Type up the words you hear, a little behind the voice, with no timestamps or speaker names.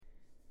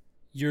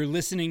You're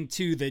listening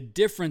to the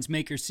Difference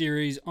Maker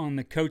series on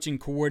the Coaching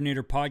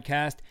Coordinator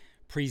podcast,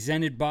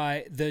 presented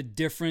by The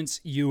Difference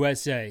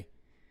USA.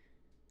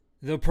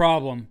 The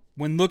problem,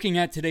 when looking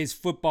at today's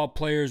football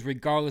players,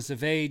 regardless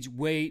of age,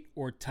 weight,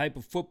 or type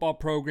of football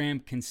program,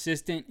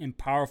 consistent and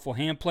powerful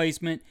hand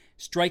placement,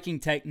 striking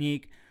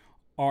technique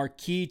are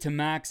key to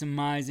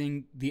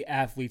maximizing the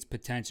athlete's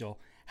potential.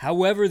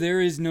 However, there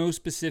is no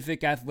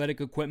specific athletic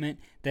equipment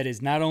that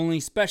is not only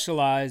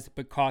specialized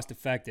but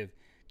cost-effective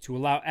to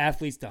allow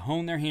athletes to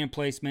hone their hand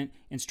placement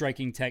and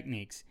striking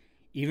techniques.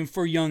 Even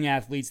for young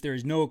athletes, there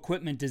is no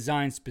equipment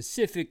designed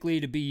specifically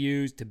to be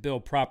used to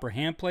build proper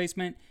hand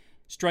placement,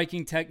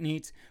 striking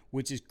techniques,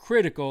 which is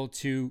critical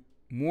to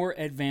more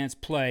advanced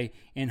play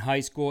in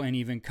high school and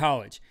even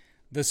college.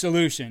 The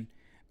solution: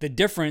 The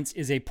Difference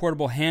is a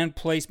portable hand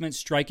placement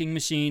striking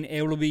machine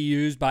able to be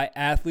used by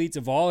athletes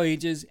of all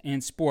ages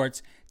and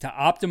sports to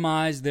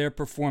optimize their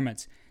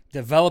performance.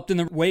 Developed in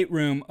the weight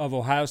room of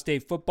Ohio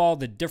State football,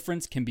 The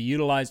Difference can be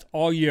utilized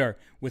all year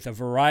with a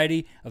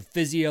variety of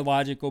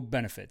physiological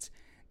benefits.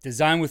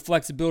 Designed with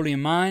flexibility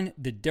in mind,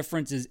 The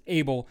Difference is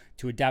able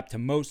to adapt to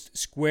most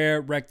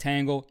square,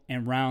 rectangle,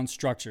 and round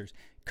structures.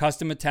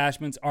 Custom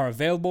attachments are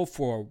available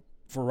for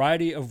a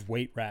variety of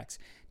weight racks.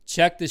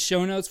 Check the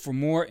show notes for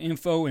more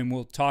info, and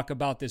we'll talk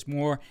about this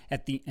more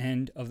at the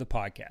end of the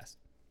podcast.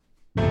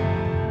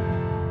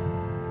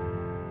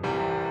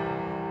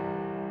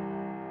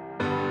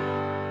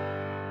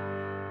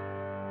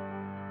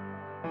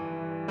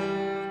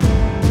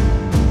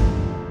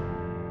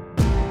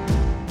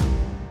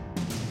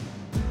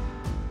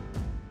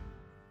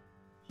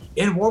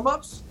 In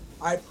warm-ups,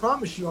 I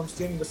promise you I'm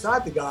standing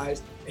beside the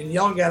guys and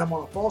yelling at them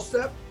on a false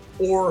step,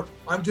 or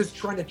I'm just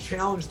trying to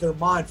challenge their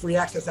mind. Free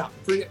access out,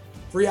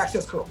 free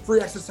access curl,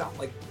 free access out.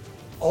 Like,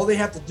 all they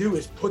have to do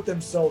is put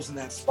themselves in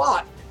that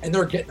spot and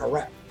they're getting a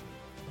rep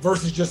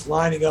versus just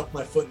lining up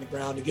my foot in the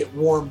ground to get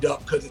warmed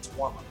up because it's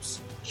warm-ups.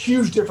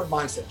 Huge different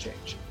mindset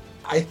change.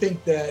 I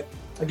think that,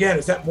 again,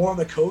 is that more on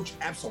the coach?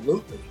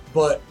 Absolutely.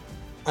 But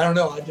I don't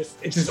know.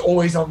 It's just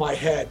always on my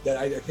head that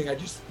I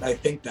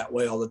think that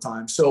way all the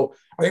time. So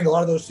I think a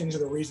lot of those things are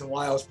the reason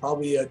why I was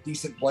probably a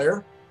decent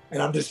player.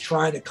 And I'm just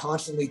trying to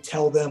constantly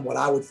tell them what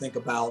I would think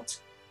about.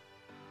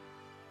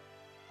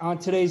 On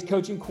today's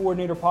Coaching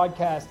Coordinator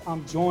podcast,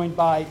 I'm joined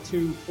by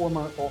two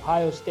former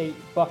Ohio State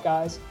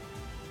Buckeyes,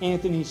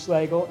 Anthony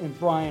Schlegel and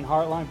Brian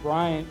Hartline.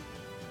 Brian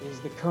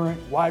is the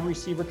current wide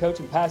receiver coach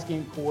and pass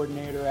game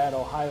coordinator at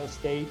Ohio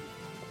State.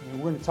 And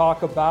we're going to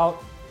talk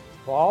about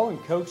ball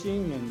and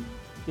coaching and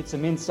get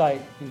some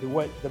insight into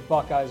what the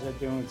Buckeyes are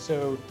doing.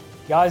 So,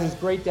 guys, it's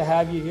great to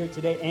have you here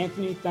today.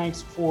 Anthony,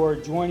 thanks for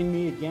joining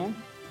me again.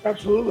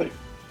 Absolutely.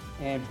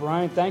 And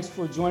Brian, thanks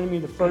for joining me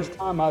the first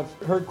time. I've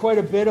heard quite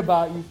a bit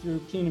about you through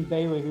Keenan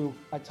Bailey, who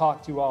I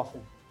talk to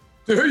often.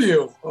 Do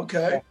you?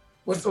 Okay.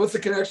 What's the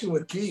connection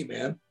with Key,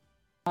 man?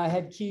 I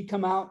had Key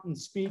come out and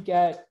speak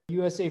at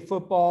USA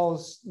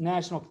Football's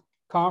national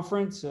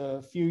conference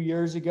a few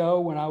years ago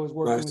when I was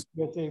working with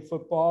USA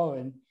Football,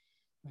 and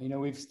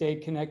we've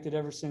stayed connected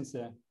ever since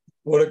then.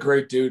 What a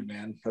great dude,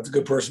 man. That's a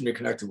good person to be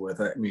connected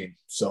with. I mean,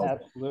 so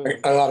absolutely.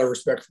 A lot of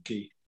respect for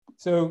Key.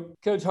 So,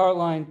 Coach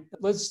Hartline,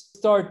 let's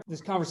start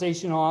this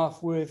conversation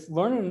off with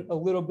learning a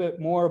little bit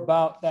more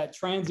about that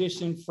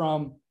transition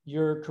from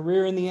your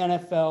career in the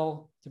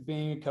NFL to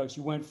being a coach.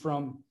 You went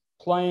from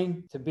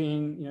playing to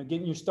being,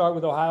 getting your start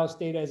with Ohio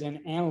State as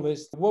an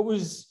analyst. What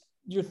was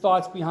your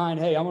thoughts behind,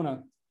 hey, I'm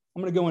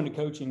gonna go into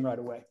coaching right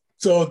away?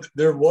 So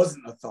there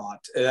wasn't a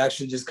thought. It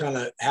actually just kind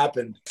of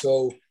happened.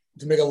 So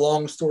to make a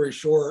long story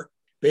short,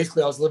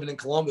 basically I was living in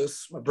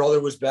Columbus. My brother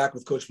was back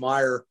with Coach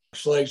Meyer.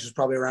 Schlegel was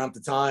probably around at the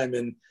time.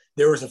 And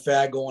there was a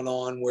fad going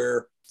on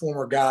where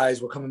former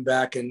guys were coming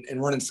back and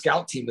running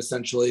scout team,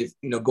 essentially,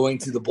 going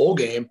to the bowl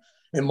game.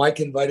 And Mike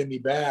invited me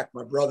back,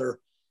 my brother.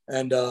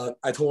 And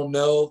I told him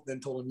no,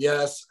 then told him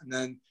yes. And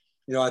then,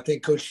 I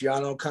think Coach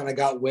Schiano kind of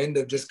got wind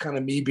of just kind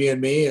of me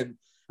being me. And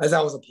as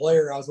I was a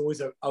player, I was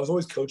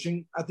always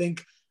coaching, I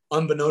think,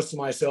 unbeknownst to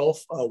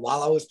myself,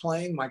 while I was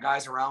playing. My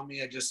guys around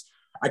me,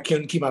 I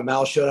couldn't keep my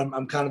mouth shut.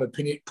 I'm kind of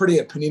pretty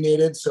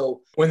opinionated.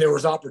 So when there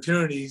was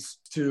opportunities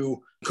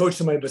to coach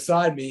somebody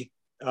beside me,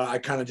 I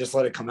kind of just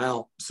let it come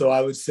out. So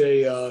I would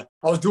say I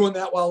was doing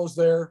that while I was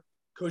there.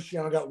 Coach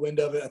Schiano got wind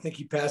of it. I think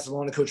he passed it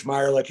on to Coach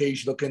Meyer, like, hey, you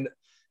should look into,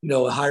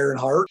 higher and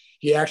Hart.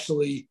 He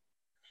actually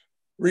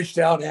reached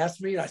out and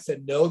asked me. I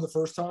said no the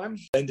first time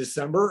in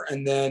December.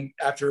 And then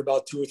after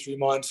about 2 or 3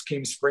 months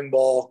came spring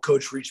ball,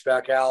 coach reached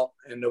back out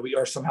and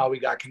somehow we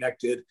got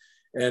connected.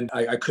 And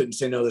I couldn't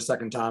say no the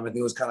second time. I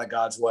think it was kind of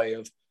God's way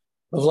of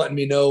letting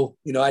me know,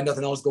 I had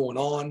nothing else going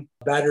on.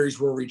 Batteries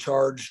were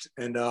recharged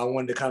and I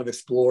wanted to kind of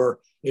explore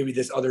maybe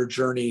this other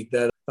journey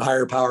that the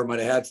higher power might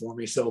have had for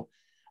me. So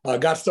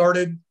got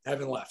started,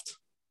 haven't left.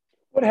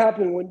 What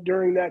happened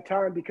during that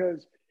time?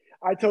 Because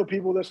I tell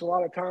people this a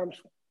lot of times.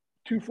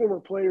 Two former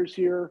players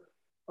here.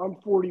 I'm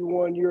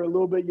 41. You're a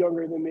little bit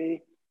younger than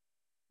me,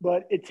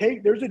 but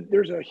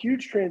there's a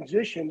huge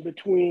transition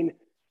between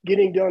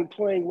getting done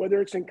playing,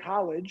 whether it's in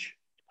college,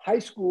 high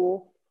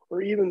school,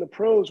 or even the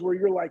pros, where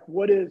you're like,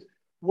 what is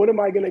what am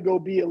I going to go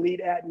be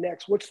elite at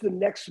next? What's the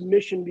next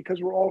mission?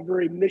 Because we're all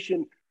very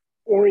mission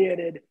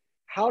oriented.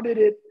 How did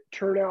it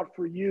turn out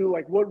for you?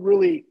 Like, what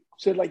really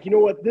said, like, you know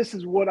what, this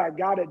is what I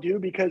got to do?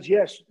 Because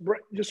yes,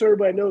 just so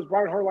everybody knows,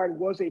 Brian Hartline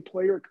was a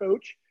player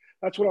coach.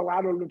 That's what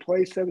allowed him to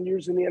play 7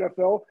 years in the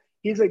NFL.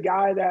 He's a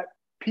guy that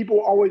people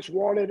always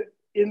wanted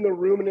in the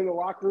room and in the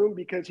locker room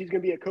because he's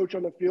going to be a coach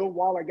on the field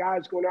while a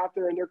guy's going out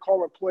there and they're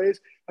calling plays.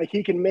 Like,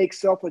 he can make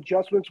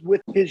self-adjustments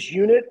with his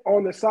unit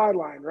on the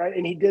sideline, right?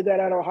 And he did that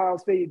at Ohio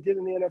State. He did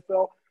in the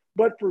NFL.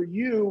 But for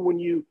you, when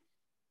you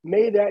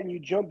made that and you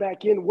jump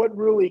back in, what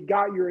really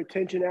got your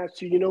attention as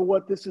to, you know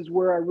what, this is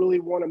where I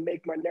really want to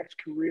make my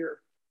next career?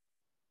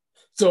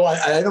 So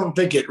I don't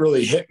think it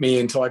really hit me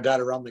until I got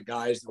around the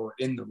guys that were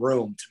in the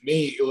room. To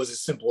me, it was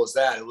as simple as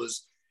that. It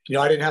was,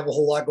 I didn't have a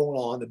whole lot going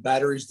on. The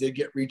batteries did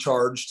get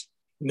recharged,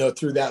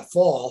 through that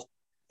fall.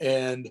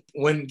 And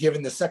when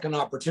given the second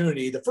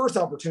opportunity, the first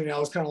opportunity, I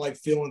was kind of like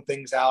feeling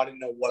things out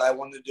and what I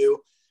wanted to do.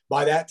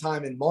 By that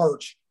time in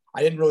March,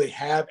 I didn't really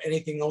have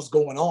anything else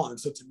going on.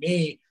 So to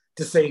me,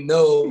 to say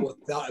no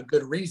without a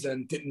good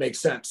reason didn't make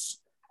sense.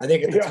 I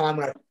think at the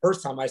time,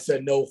 first time I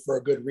said no for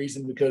a good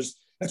reason because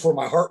that's where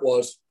my heart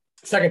was.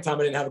 Second time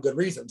I didn't have a good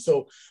reason.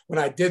 So when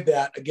I did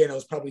that, again, it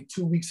was probably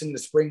 2 weeks into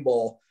spring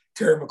ball.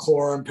 Terry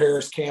McLaurin,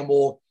 Paris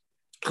Campbell,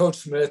 Coach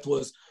Smith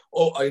was,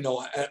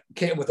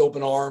 came with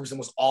open arms and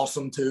was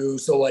awesome too.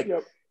 So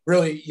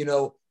really,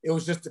 it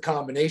was just a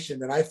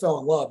combination and I fell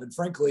in love. And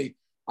frankly,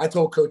 I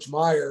told Coach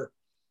Meyer,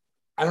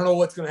 I don't know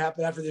what's going to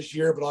happen after this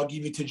year, but I'll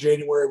give you to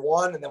January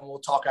 1 and then we'll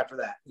talk after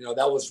that.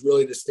 That was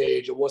really the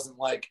stage. It wasn't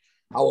like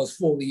I was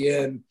fully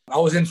in. I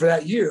was in for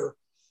that year.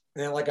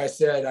 And like I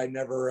said, I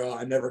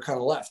never kind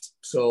of left.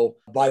 So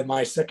by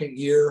my second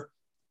year,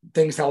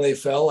 things how they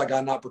fell, I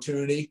got an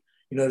opportunity,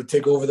 to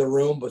take over the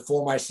room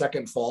before my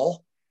second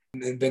fall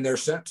and been there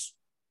since.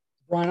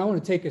 Brian, I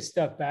want to take a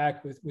step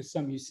back with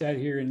something you said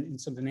here and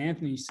something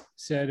Anthony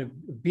said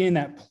of being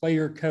that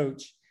player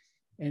coach.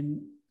 And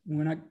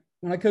when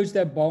I coached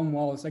at Baldwin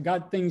Wallace, I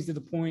got things to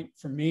the point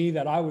for me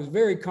that I was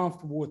very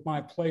comfortable with my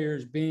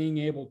players being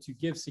able to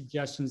give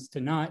suggestions to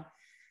not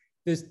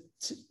this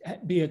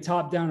be a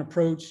top-down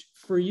approach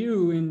for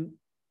you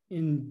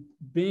in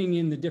being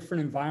in the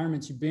different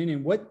environments you've been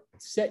in. What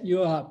set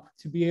you up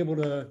to be able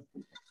to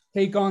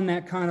take on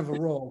that kind of a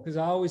role? Because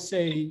I always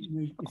say,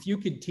 if you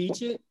could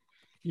teach it,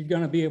 you're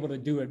going to be able to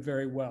do it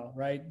very well,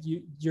 right?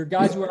 Your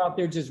guys who are out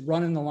there just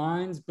running the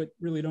lines, but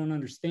really don't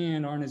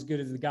understand, aren't as good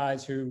as the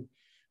guys who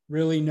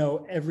really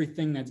know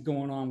everything that's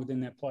going on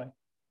within that play.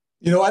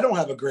 I don't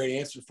have a great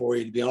answer for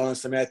you, to be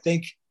honest. I mean, I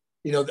think,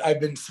 I've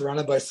been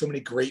surrounded by so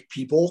many great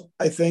people,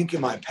 I think,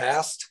 in my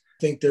past.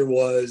 I think there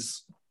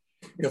was,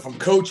 from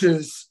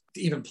coaches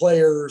to even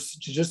players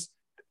to just,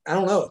 I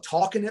don't know,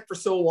 talking it for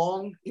so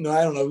long.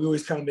 I don't know. We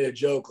always kind of made a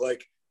joke,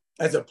 like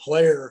as a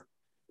player,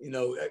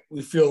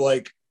 we feel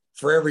like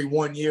for every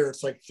 1 year,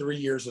 it's like 3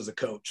 years as a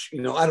coach.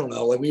 I don't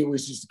know. Like we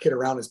always used to kid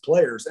around as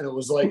players. And it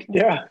was like,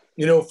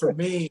 for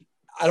me,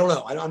 I don't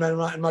know.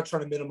 I'm not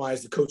trying to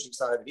minimize the coaching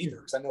side of it either,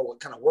 because I know what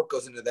kind of work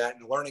goes into that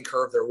and the learning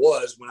curve there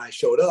was when I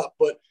showed up.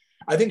 But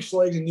I think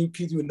Schlegel and you,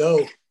 Keith, would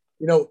know,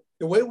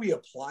 the way we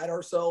applied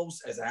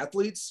ourselves as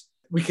athletes,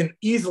 we can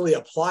easily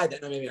apply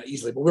that. Maybe not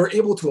easily, but we're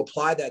able to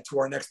apply that to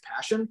our next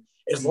passion.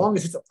 As long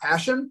as it's a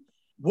passion,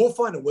 we'll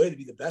find a way to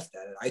be the best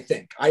at it. I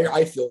think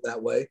I feel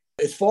that way.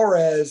 As far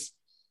as,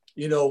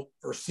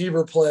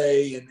 receiver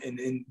play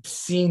and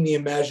seeing the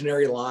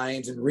imaginary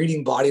lines and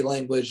reading body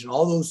language and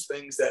all those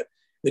things that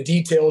the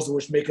details of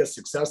which make us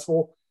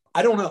successful.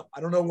 I don't know.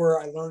 I don't know where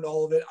I learned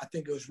all of it. I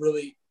think it was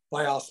really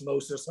by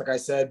osmosis, like I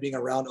said, being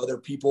around other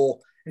people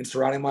and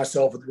surrounding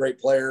myself with great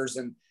players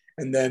and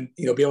then,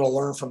 being able to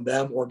learn from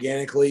them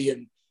organically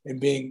and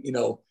being,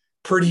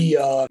 pretty,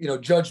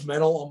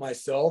 judgmental on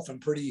myself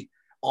and pretty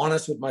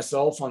honest with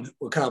myself on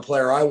what kind of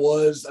player I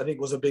was, I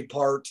think was a big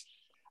part.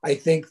 I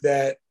think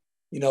that,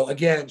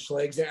 again,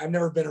 Schlegel, I've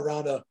never been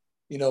around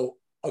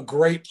a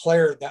great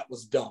player that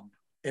was dumb.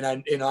 And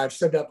I've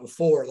said that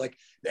before, like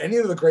any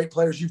of the great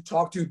players you've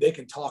talked to, they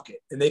can talk it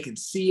and they can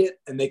see it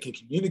and they can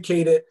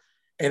communicate it.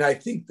 And I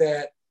think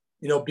that,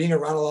 being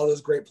around a lot of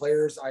those great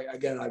players, I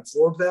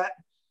absorbed that.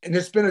 And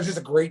it's been just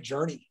a great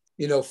journey.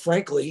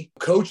 Frankly,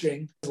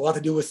 coaching has a lot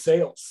to do with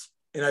sales.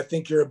 And I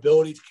think your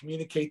ability to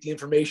communicate the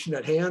information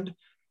at hand,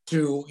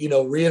 to,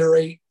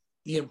 reiterate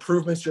the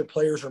improvements your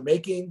players are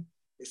making,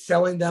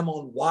 selling them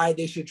on why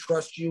they should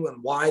trust you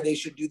and why they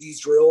should do these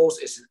drills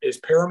is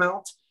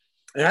paramount.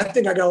 And I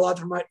think I got a lot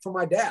from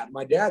my dad.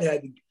 My dad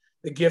had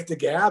the gift of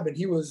gab, and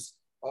he was,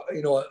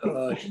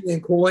 a heating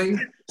and cooling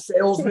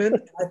salesman.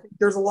 And I think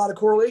there's a lot of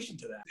correlation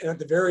to that. And at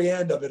the very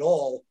end of it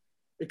all,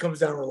 it comes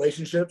down to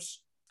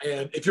relationships.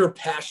 And if you're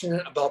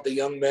passionate about the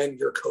young men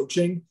you're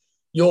coaching,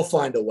 you'll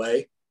find a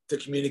way to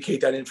communicate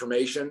that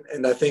information.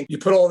 And I think you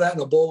put all that in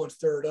a bowl and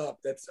stir it up.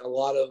 That's a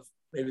lot of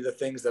maybe the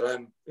things that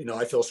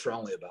I feel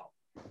strongly about.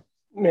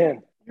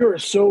 Man, you're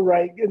so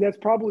right. And that's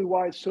probably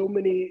why so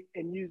many,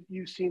 and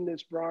you've seen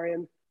this,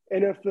 Brian,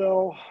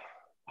 NFL,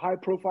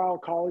 high-profile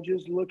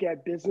colleges look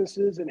at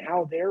businesses and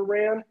how they're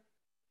ran.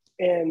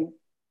 And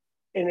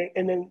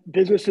and then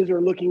businesses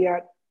are looking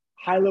at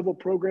high-level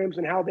programs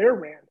and how they're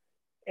ran.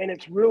 And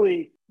it's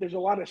really, there's a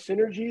lot of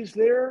synergies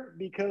there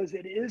because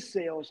it is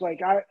sales.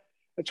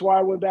 That's why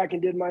I went back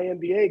and did my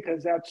MBA,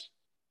 because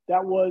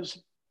that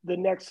was the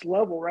next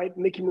level, right?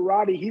 Mickey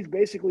Marotti, he's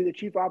basically the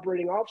chief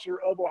operating officer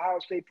of Ohio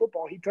State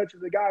football. He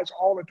touches the guys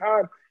all the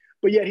time,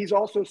 but yet he's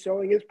also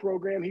selling his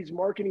program. He's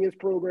marketing his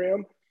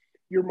program.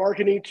 You're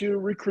marketing to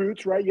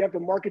recruits, right? You have to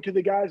market to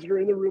the guys that are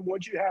in the room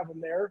once you have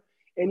them there,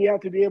 and you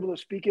have to be able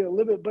to speak it and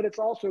live it, but it's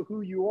also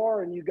who you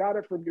are, and you got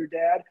it from your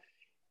dad.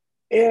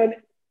 And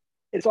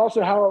it's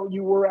also how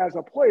you were as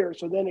a player.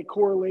 So then it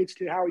correlates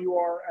to how you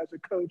are as a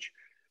coach.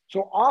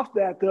 So off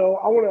that though,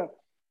 I want to,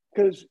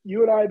 because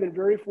you and I have been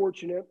very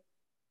fortunate,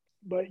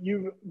 but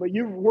you've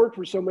worked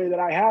for somebody that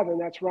I haven't.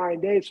 That's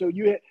Ryan Day. So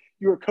you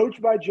were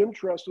coached by Jim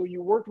Tressel.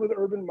 You worked with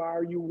Urban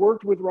Meyer. You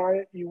worked with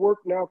Ryan. You work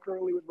now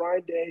currently with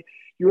Ryan Day.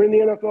 You're in the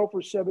NFL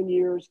for 7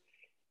 years.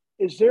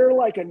 Is there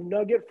like a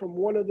nugget from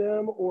one of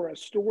them or a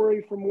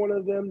story from one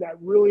of them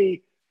that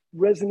really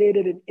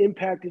resonated and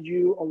impacted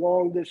you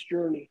along this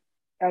journey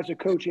as a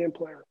coach and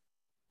player?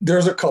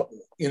 There's a couple,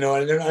 and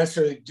they're not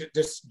necessarily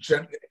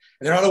and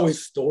they're not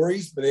always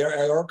stories, but they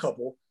are a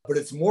couple. But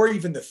it's more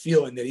even the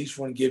feeling that each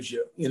one gives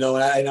you, and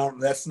I don't.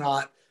 That's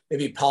not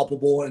maybe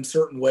palpable in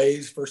certain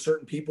ways for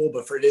certain people,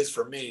 but it is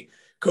for me.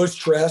 Coach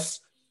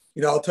Tress,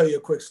 I'll tell you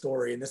a quick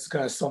story, and this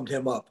kind of summed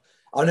him up.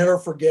 I'll never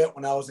forget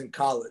when I was in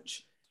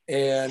college,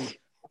 and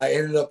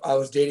I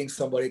was dating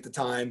somebody at the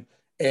time,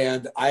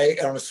 and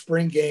on a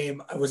spring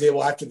game, I was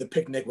able, after the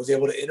picnic,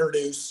 to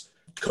introduce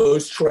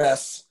Coach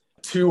Tress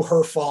to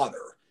her father.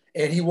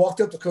 And he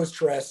walked up to Coach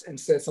Tress and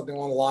said something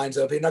along the lines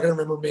of, "You're not going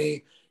to remember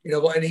me,"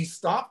 and he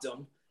stopped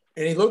him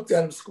and he looked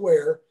at him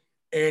square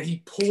and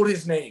he pulled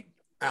his name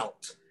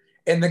out.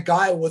 And the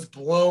guy was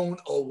blown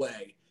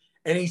away.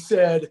 And he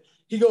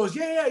goes,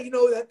 yeah,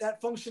 that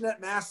function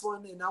at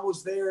Massillon, and I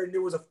was there, and it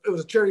was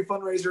a charity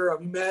fundraiser.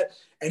 We met,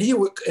 and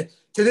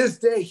to this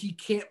day, he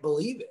can't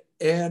believe it.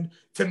 And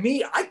to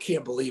me, I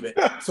can't believe it.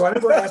 So I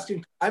remember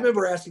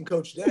asking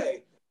Coach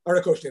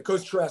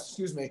Tress,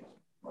 excuse me,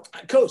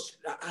 Coach,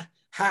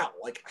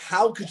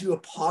 how could you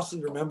have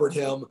possibly remembered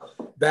him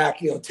back,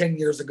 10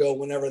 years ago,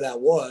 whenever that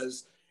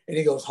was? And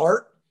he goes,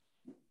 Hart,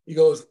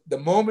 the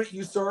moment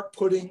you start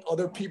putting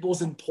other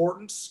people's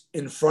importance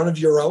in front of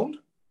your own,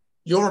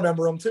 you'll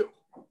remember them too.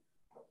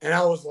 And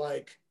I was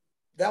like,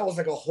 that was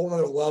like a whole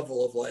other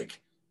level of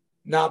like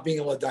not being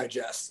able to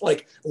digest.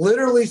 Like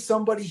literally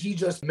somebody he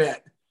just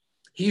met,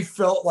 he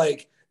felt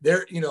like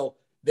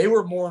they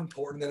were more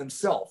important than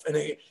himself.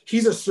 And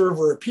he's a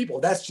server of people.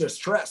 That's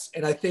just Tress.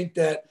 And I think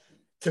that,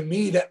 to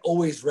me, that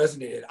always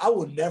resonated. I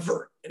will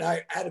never, and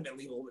I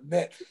adamantly will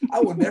admit,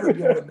 I will never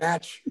be able to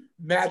match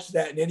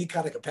that in any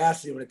kind of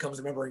capacity when it comes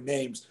to remembering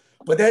names.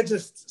 But that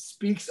just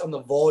speaks on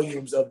the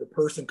volumes of the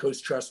person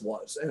Coach Tress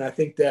was. And I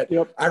think that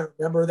I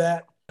remember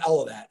that,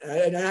 all of that.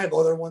 And I have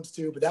other ones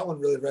too, but that one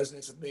really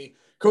resonates with me.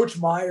 Coach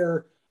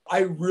Meyer, I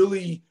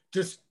really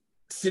just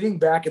sitting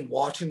back and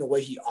watching the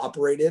way he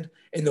operated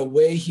and the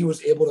way he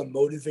was able to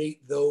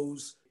motivate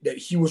those that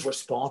he was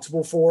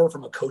responsible for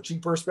from a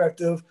coaching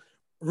perspective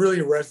really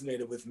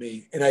resonated with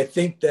me. And I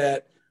think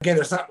that, again,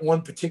 there's not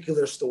one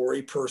particular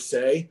story per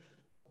se,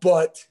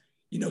 but,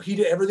 he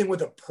did everything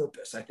with a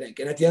purpose, I think.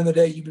 And at the end of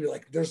the day, you'd be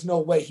like, there's no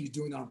way he's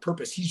doing it on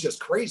purpose. He's just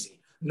crazy.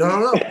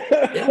 No.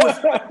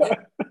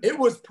 It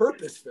was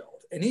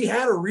purpose-filled, and he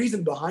had a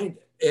reason behind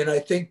it. And I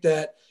think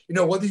that,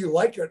 whether you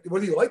like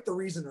the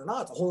reason or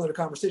not, it's a whole other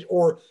conversation,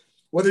 or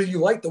whether you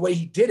like the way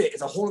he did it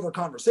is a whole other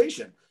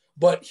conversation.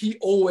 But he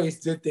always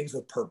did things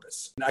with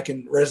purpose. And I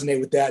can resonate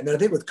with that. And I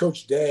think with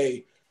Coach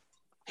Day,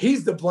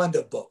 he's the blend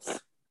of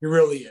both. He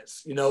really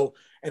is,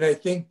 and I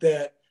think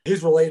that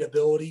his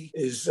relatability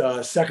is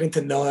second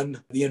to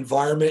none. The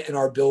environment in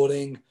our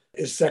building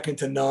is second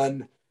to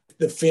none.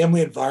 The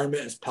family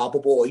environment is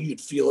palpable. You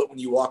could feel it when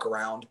you walk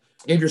around.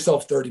 Give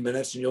yourself 30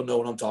 minutes and you'll know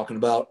what I'm talking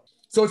about.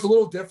 So it's a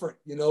little different,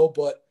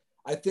 but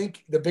I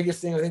think the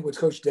biggest thing with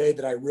Coach Day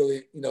that I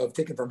really, have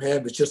taken from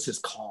him is just his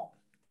calm.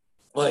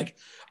 Like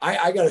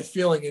I got a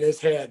feeling in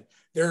his head,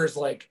 there's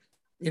like,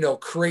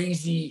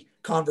 crazy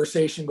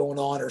conversation going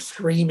on or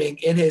screaming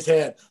in his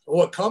head. But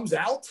what comes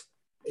out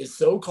is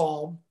so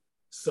calm,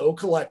 so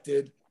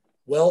collected,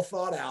 well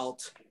thought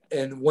out.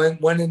 And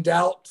when in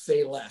doubt,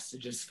 say less. It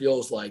just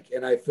feels like,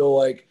 and I feel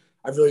like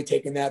I've really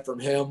taken that from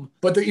him.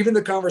 But even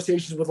the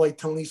conversations with like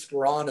Tony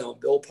Sperano,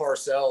 Bill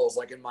Parcells,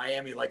 like in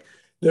Miami, like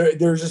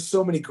there's just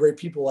so many great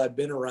people I've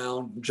been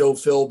around, Joe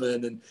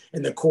Philbin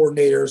and the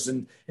coordinators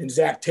and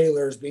Zach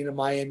Taylor's being in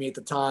Miami at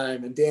the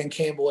time, and Dan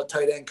Campbell at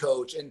tight end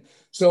coach. And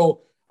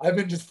so I've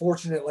been just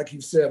fortunate, like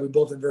you said, we've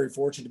both been very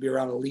fortunate to be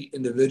around elite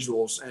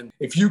individuals. And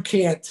if you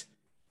can't,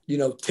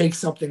 take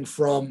something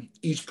from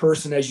each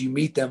person as you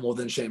meet them, well,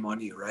 then shame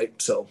on you, right?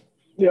 So.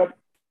 Yep.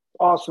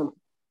 Awesome.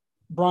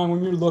 Brian,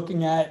 when you're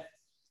looking at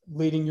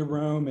leading your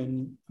room,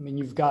 and I mean,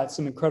 you've got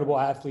some incredible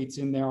athletes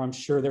in there. I'm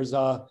sure there's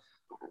a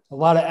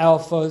lot of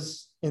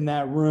alphas in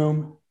that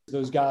room.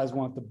 Those guys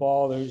want the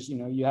ball. There's,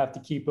 you have to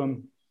keep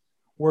them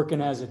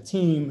working as a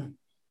team.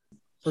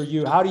 For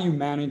you, how do you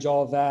manage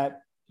all of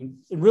that? and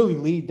really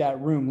lead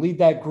that room, lead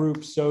that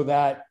group so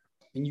that,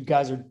 and you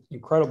guys are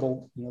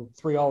incredible,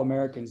 3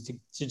 All-Americans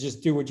to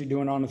just do what you're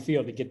doing on the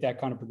field to get that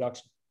kind of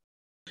production?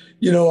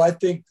 I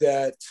think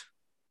that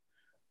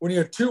when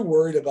you're too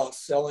worried about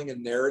selling a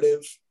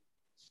narrative,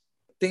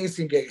 things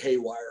can get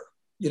haywire.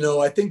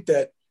 I think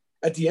that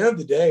at the end of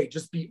the day,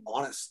 just be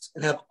honest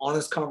and have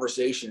honest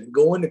conversation and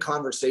go into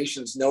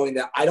conversations knowing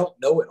that I don't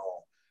know it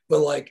all, but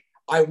like,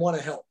 I want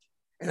to help.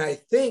 And I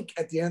think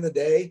at the end of the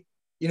day,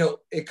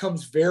 it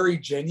comes very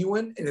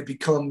genuine and it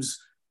becomes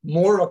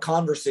more of a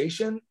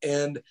conversation.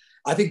 And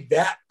I think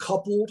that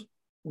coupled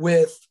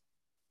with,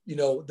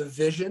 the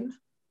vision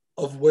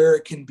of where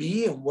it can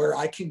be and where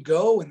I can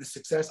go and the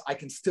success I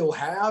can still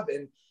have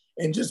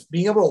and just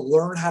being able to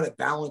learn how to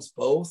balance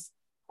both,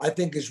 I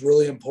think is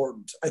really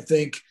important. I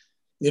think,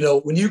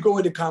 when you go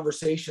into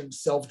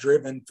conversations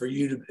self-driven for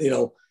you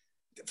to,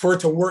 for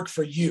it to work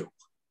for you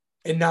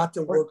and not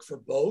to work for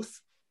both,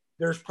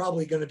 there's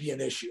probably going to be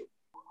an issue.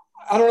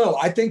 I don't know.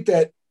 I think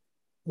that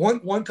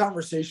one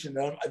conversation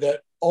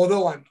that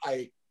although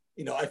I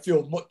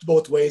feel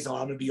both ways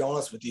on, I'm going to be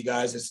honest with you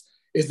guys,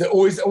 is that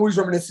always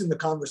reminiscing the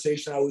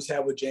conversation I always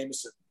had with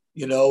Jameson,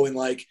 and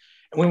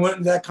we went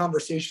into that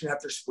conversation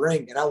after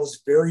spring and I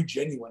was very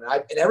genuine.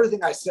 And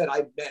everything I said,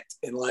 I meant,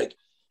 and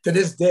to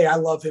this day, I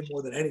love him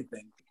more than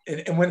anything.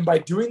 And when by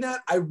doing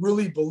that, I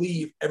really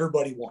believe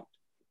everybody won.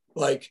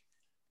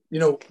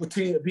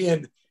 Between it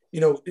being,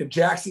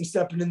 Jackson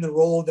stepping in the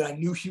role that I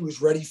knew he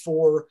was ready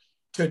for,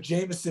 to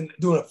Jameson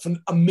doing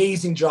an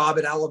amazing job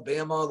at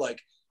Alabama.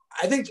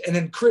 I think, and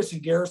then Chris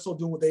and Garrisol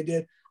doing what they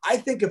did. I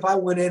think if I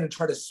went in and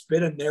tried to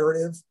spin a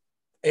narrative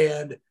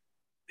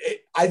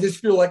I just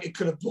feel like it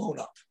could have blown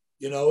up,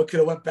 it could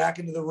have went back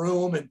into the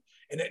room and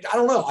I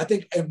don't know. I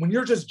think when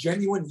you're just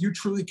genuine, you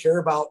truly care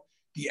about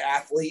the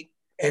athlete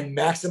and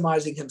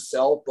maximizing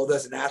himself, both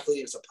as an athlete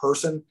and as a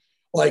person,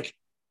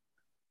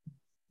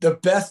 the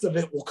best of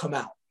it will come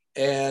out.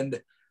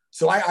 And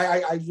so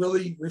I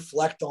really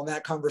reflect on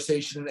that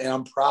conversation and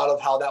I'm proud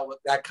of how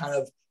that kind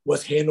of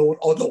was handled,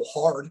 although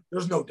hard,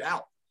 there's no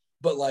doubt,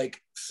 but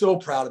so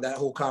proud of that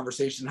whole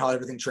conversation, how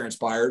everything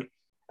transpired.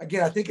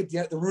 Again, I think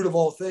at the root of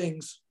all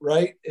things,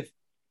 right? If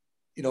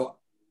you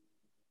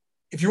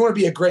want to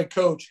be a great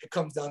coach, it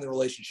comes down to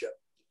relationship,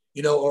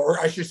 or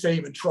I should say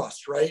even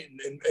trust, right?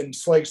 And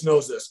Slags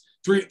knows this.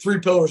 Three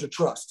pillars of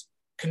trust: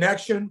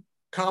 connection,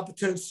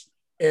 competence,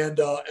 and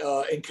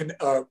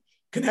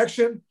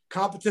connection,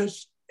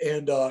 competence,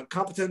 and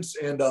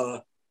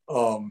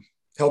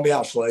help me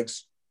out,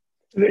 Slags.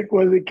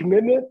 Was it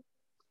commitment?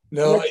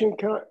 No.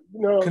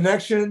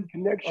 Connection,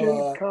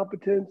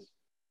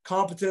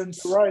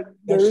 competence. Right.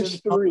 There's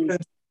 3.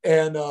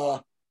 And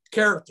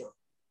character.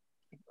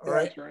 All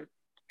right. That's right.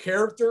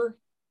 Character,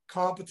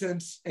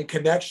 competence, and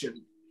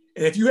connection.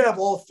 And if you have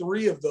all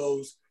 3 of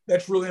those,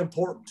 that's really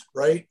important,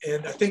 right?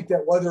 And I think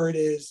that whether it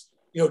is,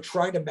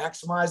 trying to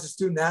maximize a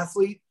student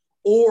athlete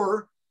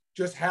or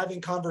just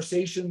having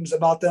conversations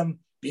about them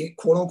being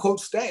quote unquote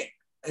staying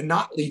and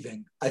not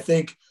leaving, I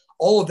think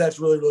all of that's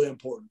really, really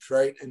important,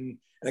 right? And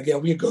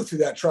again, we could go through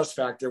that trust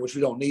factor, which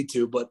we don't need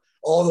to, but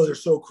all of those are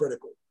so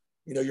critical.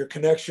 Your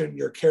connection,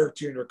 your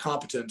character, and your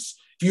competence.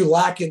 If you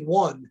lack in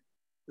one,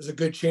 there's a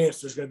good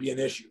chance there's going to be an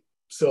issue.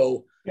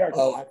 So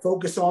I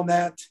focus on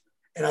that.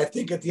 And I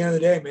think at the end of the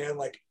day, man,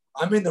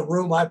 I'm in the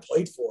room I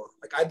played for.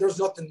 There's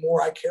nothing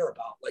more I care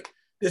about.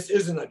 This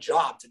isn't a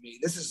job to me.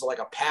 This is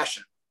a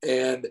passion.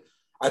 And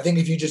I think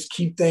if you just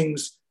keep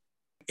things,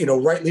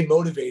 rightly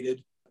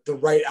motivated, the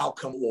right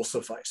outcome will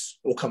suffice,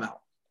 will come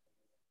out.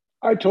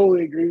 I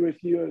totally agree with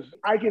you.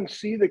 I can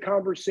see the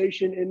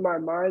conversation in my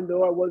mind,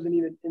 though I wasn't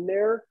even in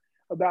there,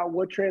 about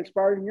what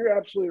transpired. And you're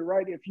absolutely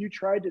right. If you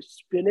tried to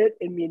spin it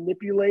and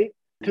manipulate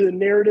to the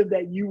narrative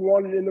that you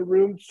wanted in the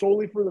room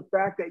solely for the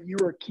fact that you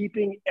were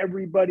keeping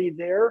everybody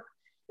there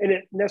and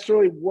it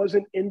necessarily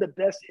wasn't in the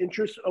best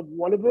interest of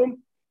one of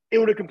them, it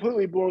would have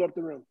completely blown up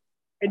the room.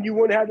 And you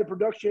wouldn't have the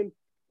production.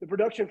 The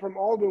production from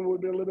all of them would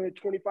have been eliminated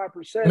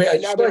 25%.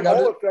 And now they're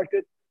all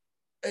affected.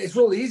 It's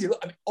really easy.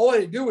 All I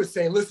had to do was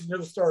say, listen, you're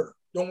the starter.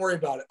 Don't worry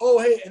about it. Oh,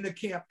 hey, in the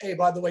camp, hey,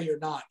 by the way, you're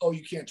not. Oh,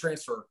 you can't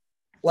transfer.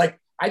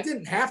 I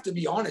didn't have to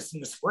be honest in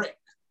the spring.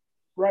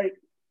 Right.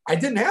 I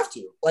didn't have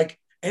to.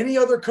 Any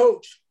other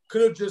coach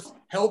could have just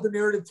held the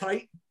narrative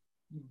tight,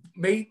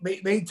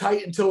 made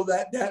tight until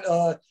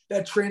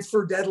that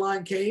transfer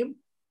deadline came,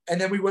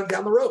 and then we went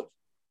down the road.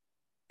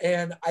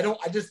 And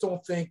I just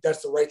don't think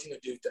that's the right thing to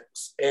do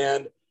things.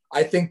 And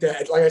I think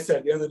that, like I said,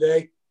 at the end of the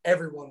day,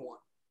 everyone won.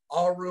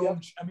 Our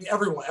room,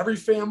 everyone, every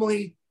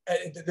family,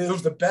 it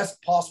was the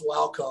best possible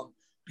outcome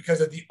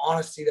because of the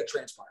honesty that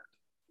transpired.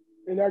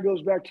 And that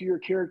goes back to your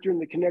character and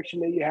the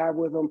connection that you have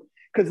with them.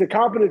 Because the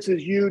confidence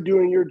is you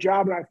doing your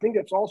job. And I think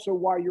that's also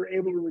why you're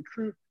able to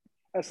recruit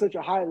at such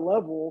a high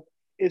level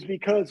is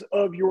because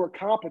of your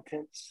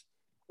competence,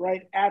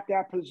 right, at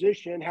that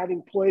position,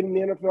 having played in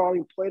the NFL,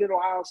 having played at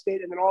Ohio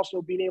State, and then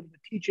also being able to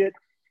teach it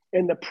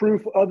and the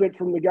proof of it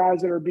from the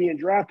guys that are being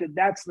drafted.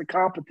 That's the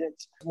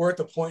competence. We're at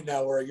the point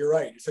now where you're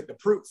right. It's the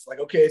proof.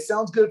 Okay, it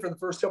sounds good for the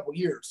first couple of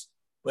years.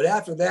 But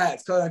after that,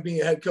 it's kind of like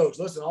being a head coach.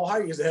 Listen, I'll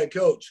hire you as a head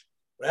coach.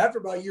 But after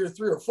about year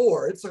 3 or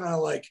 4, it's kind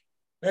of like,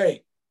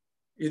 hey,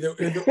 either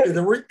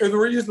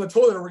we're using the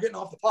toilet or we're getting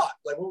off the pot.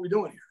 Like, what are we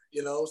doing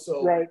here?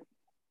 So, right.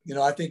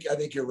 I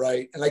think you're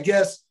right. And I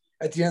guess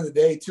at the end of the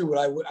day, too,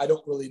 what I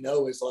don't really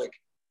know is like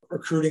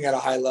recruiting at a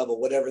high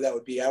level, whatever that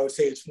would be. I would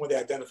say it's more the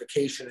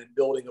identification and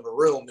building of a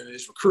room than it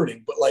is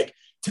recruiting. But like,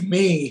 to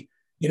me,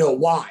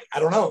 why? I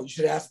don't know. You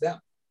should ask them.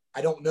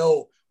 I don't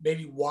know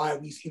maybe why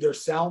we either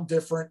sound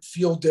different,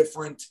 feel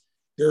different.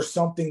 There's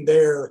something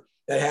there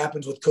that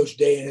happens with Coach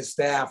Day and his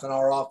staff and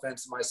our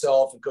offense and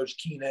myself and Coach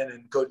Keenan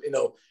and Coach,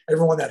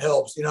 everyone that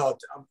helps.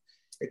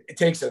 It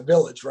takes a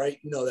village, right?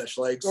 That,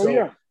 Schleg. So,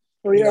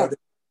 the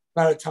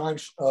amount of time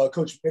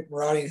Coach Mick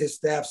Marotti and his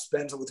staff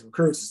spends with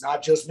recruits, it's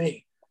not just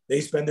me. They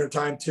spend their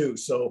time too.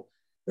 So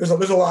there's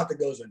a lot that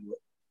goes into it.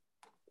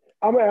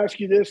 I'm going to ask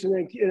you this, and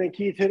then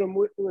Keith hit him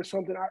with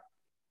something,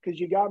 because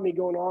you got me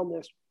going on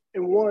this.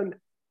 And one,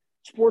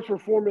 sports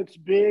performance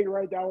big,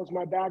 right? That was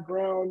my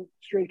background,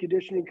 strength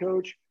conditioning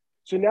coach.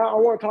 So now I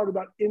want to talk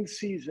about in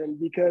season,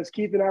 because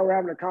Keith and I were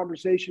having a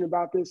conversation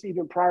about this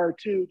even prior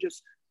to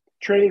just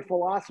training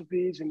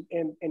philosophies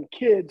and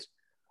kids.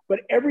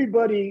 But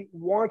everybody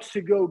wants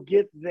to go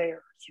get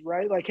theirs,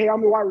 right? Like, hey,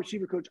 I'm the wide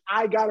receiver coach.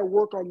 I got to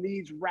work on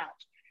these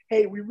routes.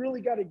 Hey, we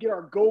really got to get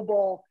our go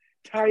ball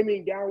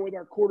timing down with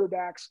our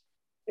quarterbacks.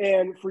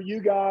 And for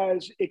you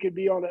guys, it could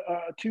be on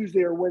a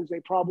Tuesday or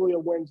Wednesday, probably a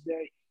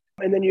Wednesday.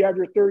 And then you have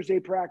your Thursday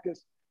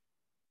practice.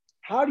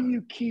 How do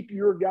you keep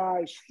your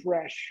guys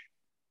fresh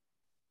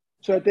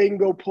so that they can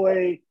go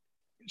play,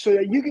 so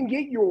that you can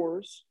get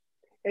yours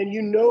and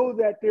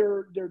that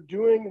they're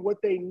doing what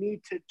they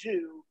need to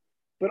do,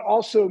 but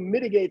also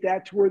mitigate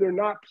that to where they're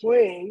not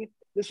playing?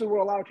 This is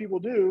what a lot of people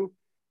do,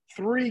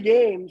 3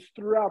 games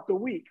throughout the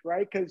week,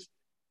 right? Because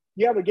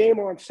you have a game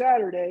on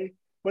Saturday,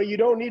 but you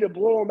don't need to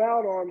blow them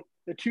out on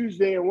the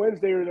Tuesday and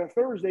Wednesday or the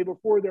Thursday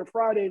before their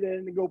Friday,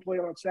 then to go play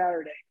on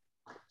Saturday.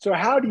 So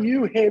how do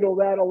you handle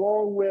that,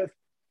 along with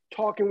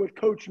talking with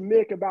Coach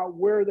Mick about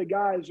where the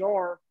guys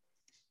are,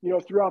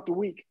 throughout the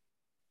week?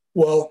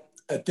 Well,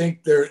 I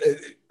think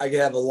I can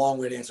have a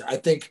long-winded answer. I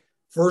think,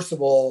 first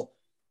of all,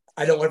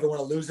 I don't ever want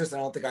to lose this. I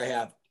don't think I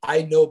have.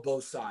 I know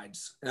both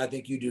sides, and I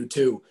think you do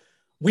too.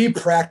 We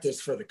practice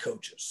for the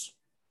coaches.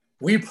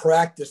 We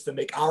practice to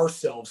make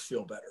ourselves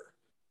feel better.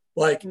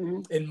 Like,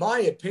 in my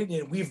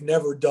opinion, we've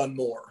never done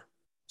more.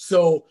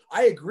 So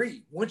I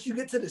agree. Once you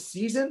get to the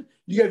season,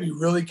 you got to be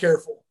really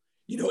careful.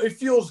 It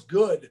feels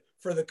good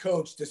for the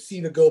coach to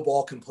see the go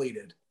ball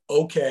completed.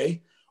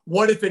 Okay.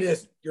 What if it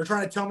isn't? You're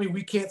trying to tell me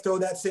we can't throw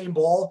that same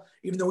ball,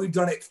 even though we've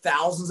done it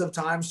thousands of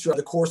times throughout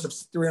the course of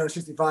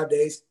 365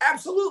 days?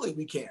 Absolutely,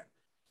 we can.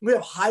 We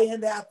have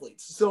high-end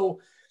athletes. So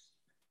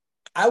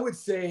I would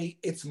say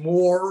it's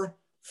more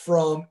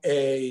from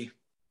a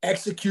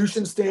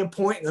execution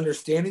standpoint and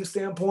understanding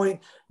standpoint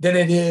than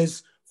it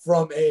is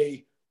from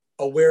a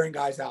wearing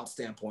guys out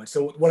standpoint.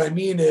 So what I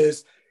mean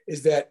is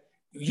that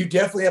you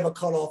definitely have a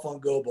cutoff on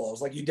go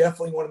balls. Like, you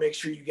definitely want to make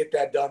sure you get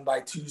that done by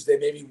Tuesday,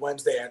 maybe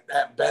Wednesday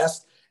at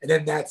best. And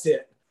then that's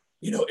it.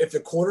 If the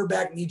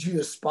quarterback needs you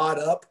to spot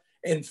up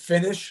and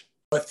finish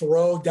a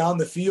throw down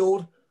the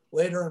field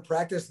later in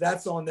practice,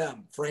 that's on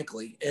them,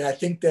 frankly. And I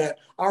think that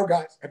our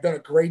guys have done a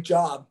great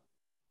job,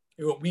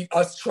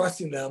 us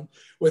trusting them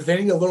with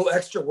any a little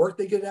extra work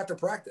they get after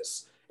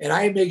practice. And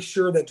I make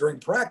sure that during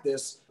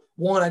practice,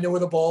 one, I know where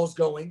the ball is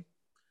going.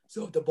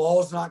 So if the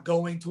ball is not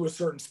going to a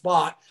certain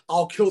spot,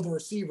 I'll kill the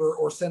receiver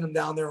or send him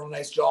down there on a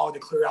nice jog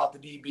to clear out the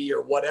DB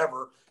or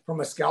whatever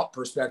from a scout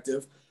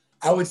perspective.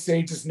 I would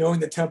say just knowing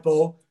the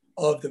tempo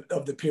of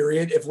the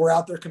period. If we're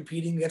out there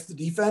competing against the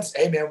defense,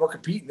 hey man, we're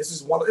competing. This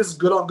is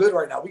good on good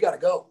right now. We got to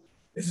go.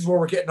 This is where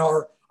we're getting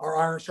our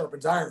iron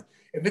sharpens iron.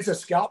 If it's a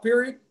scout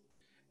period,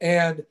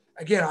 and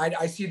again,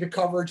 I see the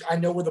coverage, I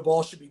know where the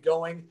ball should be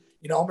going.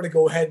 I'm going to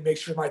go ahead and make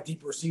sure my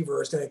deep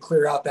receiver is going to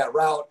clear out that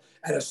route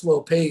at a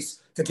slow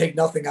pace to take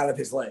nothing out of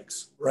his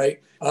legs,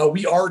 right?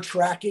 We are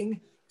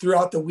tracking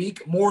throughout the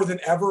week more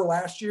than ever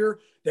last year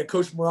that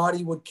Coach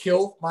Marotti would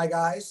kill my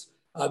guys,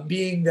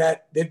 being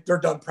that they're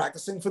done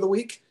practicing for the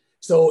week.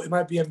 So it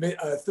might be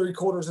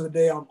 3/4 of the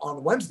day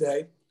on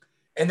Wednesday,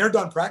 and they're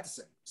done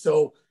practicing.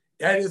 So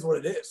that is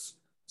what it is.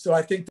 So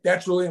I think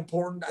that's really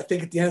important. I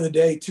think at the end of the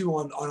day, too,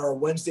 on our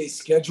Wednesday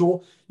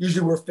schedule,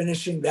 usually we're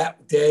finishing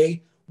that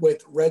day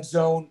with red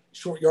zone,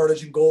 short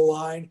yardage, and goal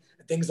line,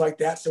 and things like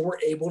that. So we're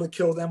able to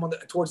kill them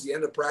towards the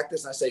end of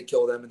practice. And I say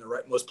kill them in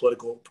the most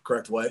political,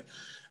 correct way.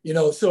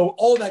 So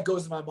all that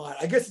goes in my mind.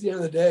 I guess at the end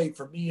of the day,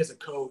 for me as a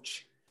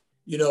coach,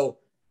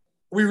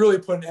 we really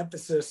put an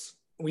emphasis,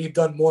 we've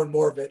done more and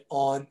more of it,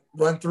 on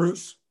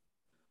run-throughs,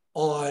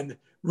 on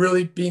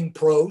really being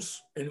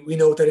pros. And we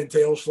know what that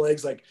entails,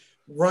 Schlegs, like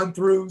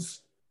run-throughs,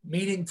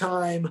 meeting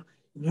time,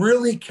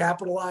 really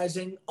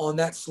capitalizing on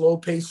that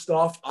slow-paced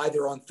stuff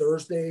either on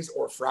Thursdays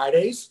or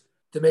Fridays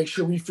to make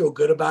sure we feel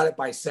good about it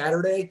by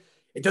Saturday.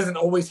 It doesn't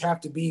always have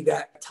to be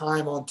that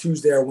time on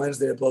Tuesday or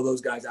Wednesday to blow those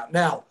guys out.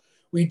 Now,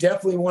 we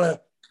definitely want to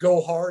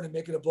go hard and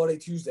make it a bloody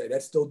Tuesday.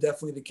 That's still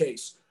definitely the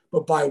case.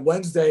 but by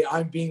Wednesday,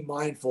 I'm being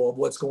mindful of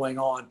what's going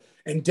on.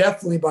 And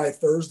definitely by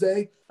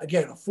Thursday,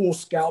 again, a full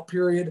scout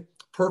period,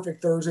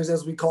 perfect Thursdays,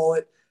 as we call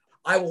it,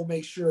 I will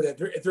make sure that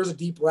if there's a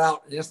deep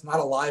route and it's not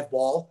a live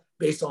ball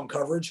based on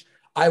coverage,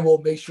 I will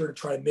make sure to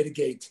try to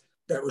mitigate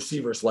that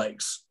receiver's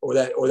legs or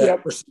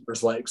that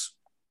receiver's legs.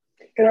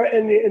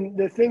 And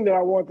the thing that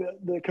I want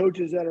the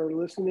coaches that are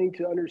listening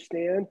to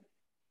understand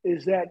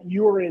is that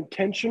you are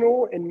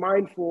intentional and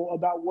mindful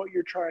about what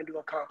you're trying to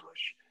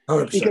accomplish.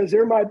 100%. Because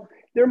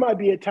there might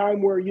be a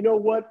time where, you know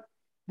what,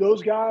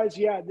 those guys,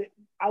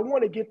 I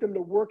want to get them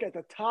to work at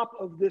the top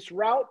of this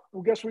route.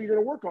 Well, guess what you're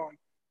going to work on?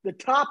 The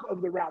top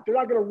of the route. They're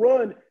not going to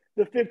run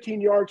the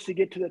 15 yards to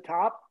get to the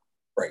top.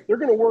 Right. They're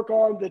going to work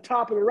on the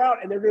top of the route,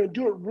 and they're going to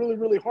do it really,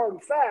 really hard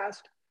and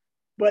fast.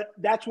 But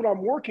that's what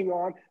I'm working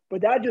on.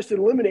 But that just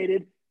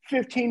eliminated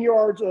 15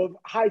 yards of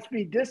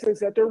high-speed distance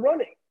that they're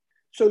running.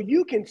 So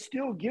you can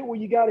still get what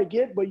you got to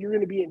get, but you're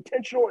going to be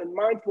intentional and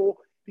mindful,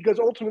 because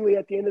ultimately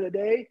at the end of the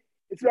day,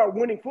 it's about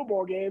winning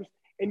football games,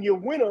 and you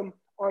win them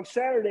on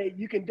Saturday.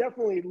 You can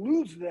definitely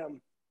lose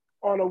them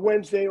on a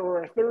Wednesday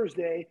or a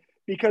Thursday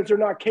because they're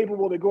not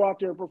capable to go out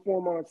there and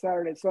perform on a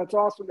Saturday. So that's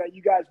awesome that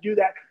you guys do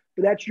that.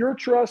 But that's your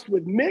trust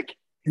with Mick,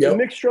 and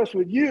Mick's trust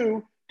with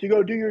you to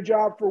go do your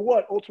job for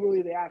what?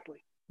 Ultimately the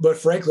athlete. But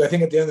frankly, I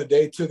think at the end of the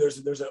day, too, there's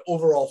an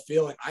overall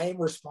feeling. I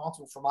am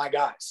responsible for my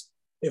guys.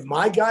 If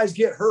my guys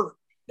get hurt,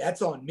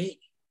 that's on me.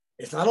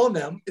 It's not on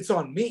them. It's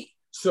on me.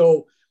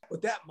 So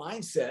with that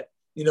mindset,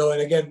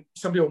 and again,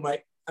 some people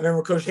I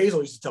remember Coach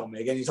Hazel used to tell me,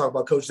 again, you talk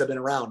about coaches that have been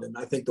around, and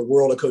I think the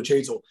world of Coach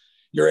Hazel,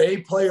 your A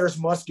players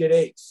must get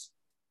A's.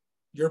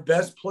 Your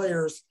best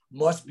players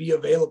must be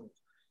available.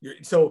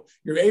 So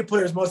your A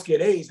players must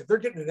get A's. If they're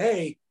getting an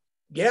A,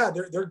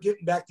 they're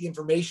getting back the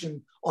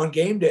information on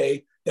game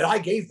day that I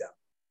gave them.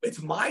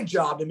 It's my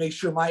job to make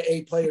sure my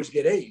A players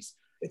get A's.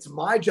 It's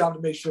my job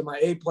to make sure my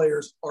A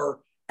players are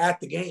at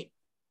the game,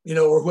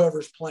 or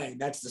whoever's playing.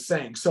 That's the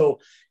saying. So,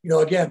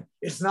 again,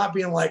 it's not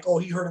being like, oh,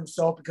 he hurt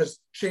himself because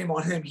shame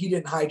on him. He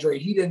didn't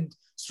hydrate. He didn't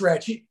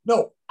stretch.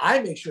 No, I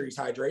make sure he's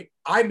hydrate.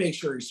 I make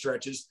sure he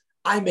stretches.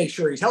 I make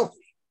sure he's healthy.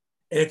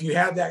 And if you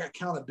have that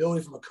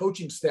accountability from a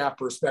coaching staff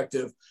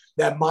perspective,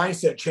 that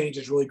mindset change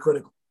is really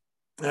critical.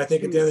 And I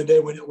think at the end of the day,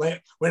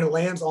 when it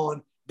lands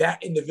on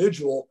that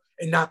individual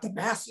and not the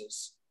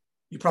masses,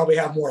 you probably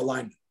have more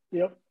alignment.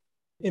 Yep.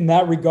 In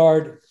that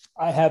regard,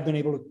 I have been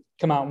able to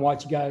come out and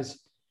watch you guys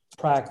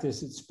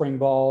practice at spring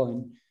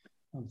ball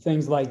and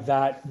things like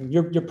that.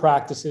 Your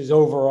practices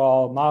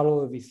overall,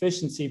 model of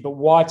efficiency, but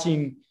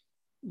watching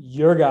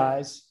your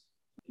guys,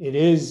 it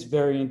is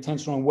very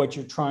intentional in what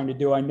you're trying to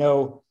do. I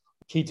know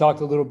he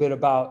talked a little bit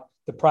about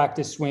the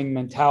practice swing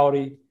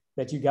mentality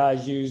that you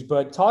guys use,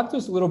 but talk to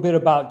us a little bit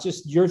about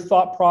just your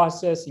thought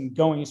process and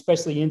going,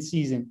 especially in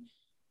season,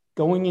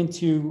 going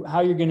into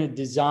how you're going to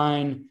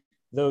design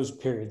those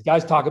periods.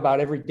 Guys talk about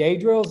everyday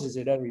drills. Is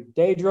it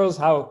everyday drills?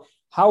 How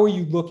are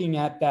you looking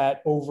at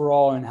that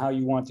overall and how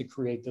you want to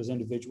create those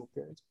individual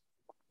periods?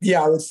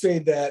 Yeah, I would say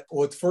that,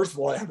 first of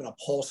all, having a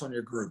pulse on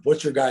your group,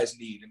 what your guys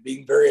need, and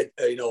being very,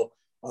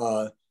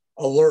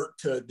 alert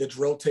to the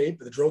drill tape.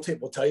 The drill tape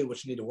will tell you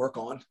what you need to work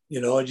on,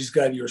 and just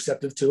got to be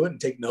receptive to it and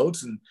take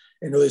notes and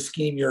really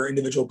scheme your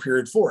individual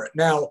period for it.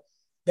 Now,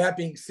 that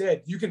being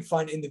said, you can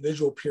find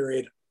individual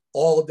period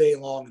all day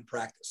long in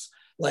practice.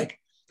 Like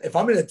if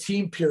I'm in a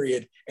team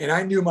period and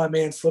I knew my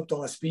man slipped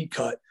on a speed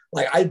cut,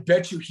 like I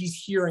bet you he's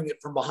hearing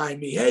it from behind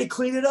me. Hey,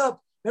 clean it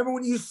up. Remember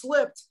when you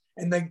slipped?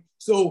 And then,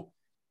 so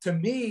to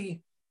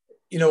me,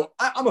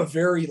 I'm a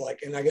very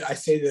and I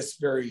say this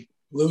very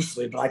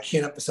loosely, but I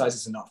can't emphasize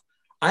this enough.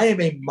 I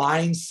am a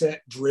mindset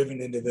driven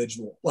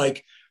individual.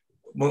 Like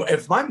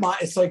if my mind,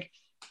 it's like,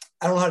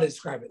 I don't know how to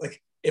describe it.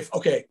 Like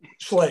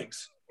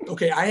Schlegs.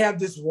 Okay. I have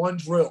this one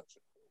drill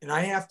and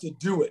I have to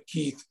do it,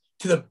 Keith,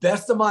 to the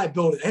best of my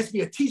ability. It has to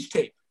be a teach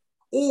tape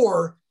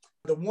or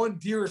the one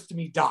dearest to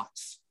me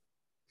dots.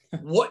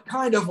 What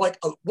kind of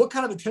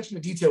attention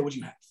to detail would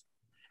you have?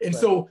 And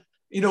right. So,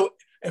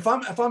 if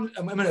I'm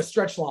in a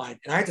stretch line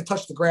and I have to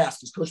touch the grass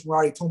because Coach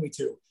Marotti told me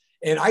to,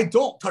 and I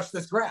don't touch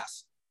this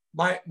grass,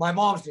 my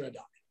mom's going to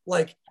die.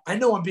 Like, I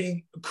know I'm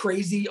being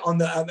crazy on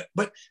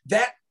but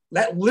that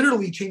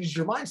literally changes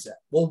your mindset.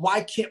 Well,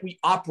 why can't we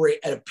operate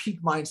at a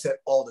peak mindset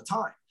all the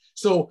time?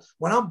 So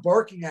when I'm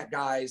barking at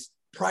guys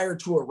prior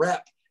to a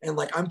rep and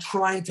I'm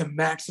trying to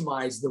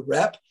maximize the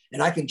rep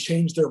and I can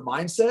change their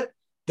mindset,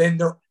 then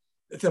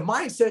if the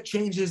mindset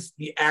changes,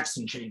 the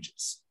action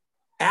changes.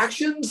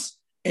 Actions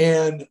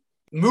and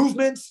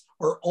movements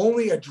are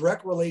only a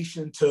direct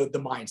relation to the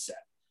mindset.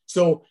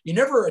 So you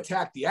never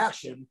attack the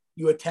action,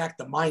 you attack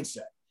the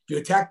mindset. If you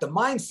attack the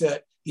mindset,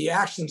 the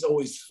action's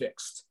always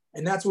fixed.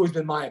 And that's always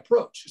been my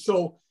approach.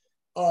 So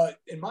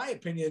in my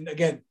opinion,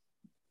 again,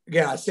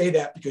 I say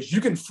that because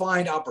you can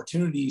find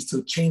opportunities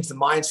to change the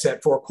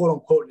mindset for a quote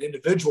unquote an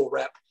individual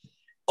rep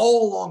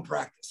all along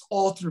practice,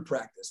 all through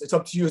practice. It's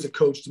up to you as a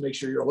coach to make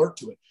sure you're alert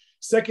to it.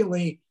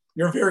 Secondly,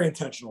 you're very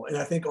intentional. And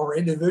I think our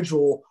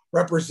individual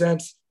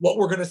represents what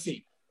we're going to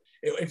see.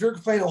 If you're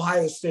playing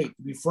Ohio State,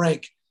 to be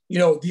frank,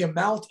 the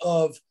amount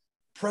of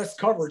press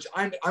coverage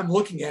I'm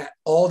looking at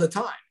all the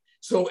time.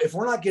 So if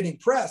we're not getting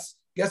press,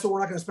 guess what we're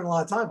not going to spend a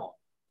lot of time on?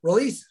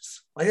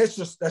 Releases. Like that's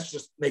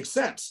just makes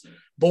sense.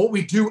 But what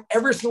we do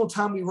every single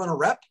time we run a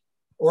rep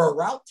or a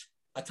route,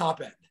 a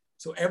top end.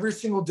 So every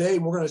single day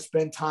we're going to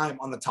spend time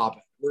on the top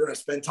end. We're going to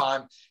spend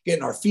time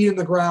getting our feet in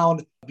the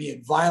ground,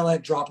 being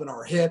violent, dropping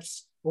our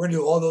hips. We're going to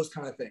do all those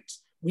kind of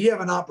things. We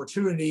have an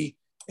opportunity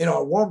in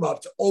our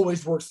warm-up to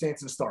always work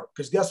stance and start.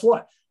 Because guess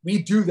what?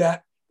 We do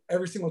that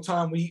every single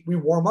time we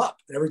warm up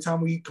and every time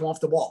we come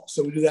off the ball.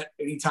 So we do that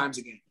 80 times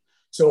a game.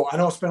 So I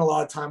don't spend a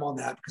lot of time on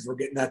that because we're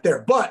getting that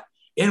there. But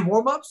in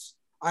warm-ups,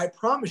 I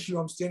promise you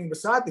I'm standing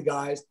beside the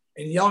guys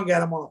and yelling at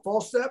them on a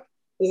false step,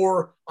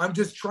 or I'm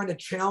just trying to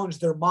challenge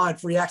their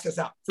mind. Free access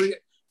out,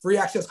 free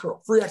access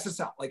curl, free access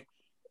out. Like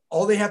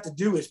all they have to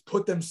do is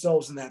put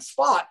themselves in that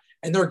spot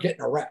and they're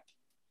getting a rep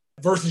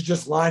versus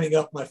just lining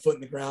up my foot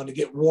in the ground to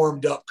get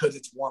warmed up because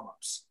it's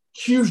warm-ups.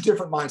 Huge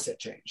different mindset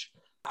change.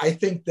 I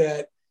think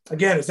that,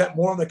 again, is that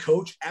more on the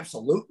coach?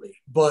 Absolutely.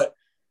 But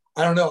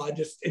I don't know.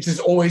 It's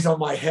just always on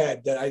my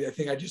head that I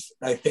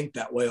think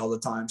that way all the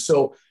time.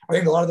 So I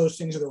think a lot of those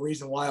things are the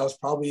reason why I was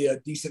probably a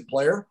decent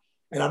player.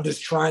 And I'm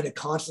just trying to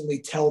constantly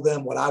tell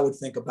them what I would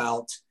think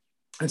about.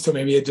 And so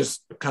maybe it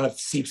just kind of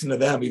seeps into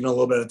them even a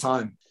little bit at a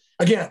time.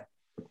 Again,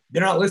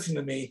 they're not listening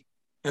to me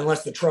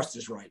unless the trust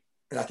is right.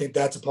 And I think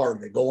that's a part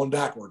of it, going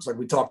backwards, like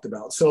we talked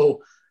about.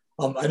 So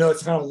I know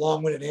it's kind of a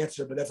long-winded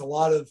answer, but that's a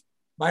lot of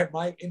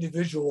my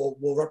individual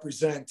will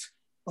represent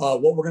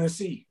what we're going to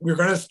see. We're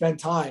going to spend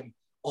time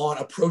on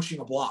approaching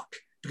a block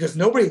because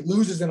nobody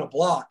loses in a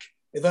block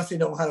unless they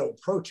know how to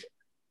approach it.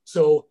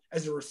 So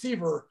as a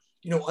receiver,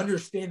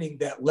 understanding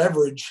that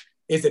leverage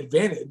is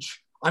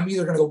advantage, I'm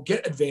either going to go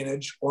get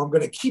advantage or I'm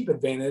going to keep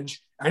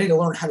advantage. I need to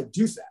learn how to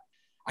do that.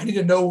 I need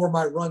to know where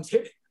my run's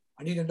hitting.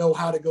 I need to know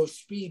how to go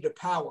speed to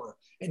power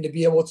and to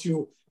be able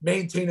to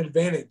maintain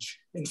advantage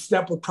and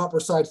step with proper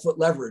side foot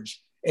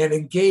leverage and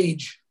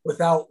engage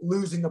without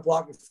losing the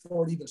block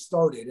before it even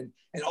started.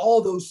 And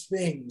all those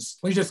things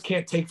we just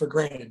can't take for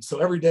granted. So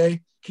every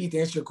day, Keith, to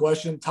answer your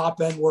question,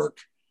 top end work,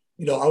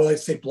 I would like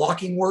to say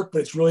blocking work,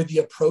 but it's really the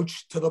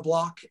approach to the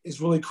block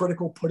is really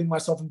critical, putting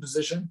myself in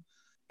position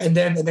and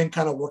then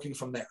kind of working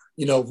from there.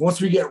 Once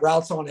we get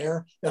routes on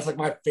air, that's like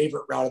my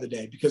favorite route of the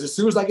day, because as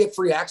soon as I get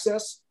free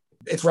access,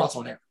 it's routes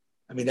on air.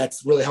 I mean,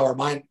 that's really how our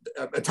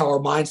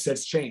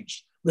mindset's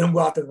changed. We don't go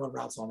out there and run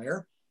routes on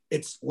air.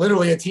 It's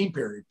literally a team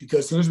period, because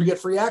as soon as we get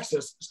free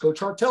access, as Coach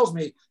Hart tells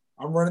me,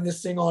 I'm running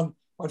this thing on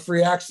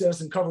free access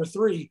and cover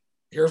 3.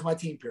 Here's my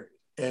team period.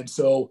 And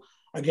so,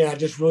 again, I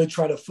just really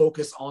try to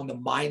focus on the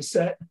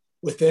mindset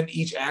within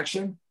each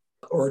action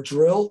or a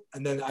drill.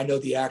 And then I know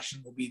the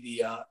action will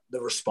be the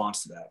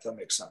response to that, if that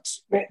makes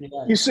sense. Man,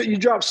 you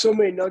dropped so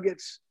many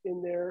nuggets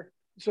in there.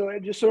 So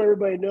just so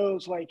everybody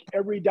knows, like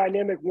every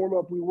dynamic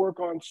warm-up we work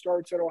on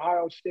starts at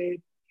Ohio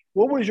State.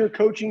 What was your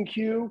coaching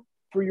cue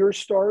for your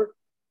start?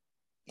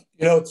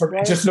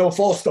 Just no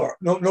false start,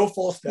 no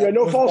false step. Yeah,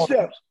 no false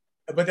steps.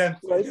 But then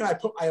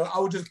I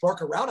would just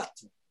bark a route out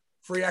to him.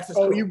 Free access.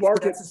 Oh, you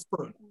bark it.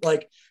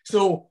 Like,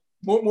 so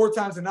more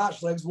times than not,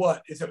 Schlegs,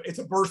 what? It's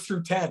a burst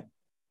through 10.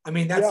 I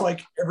mean, that's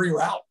like every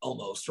route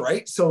almost,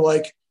 right? So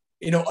like,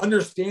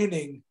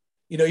 understanding,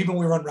 even when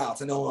we run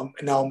routes, I know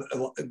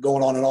I'm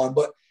going on and on,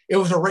 but it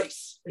was a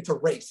race. It's a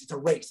race.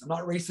 I'm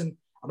not racing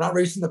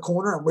the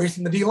corner. I'm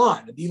racing the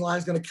D-line. The D-line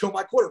is going to kill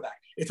my quarterback.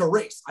 It's a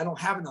race. I don't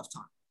have enough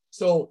time.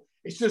 So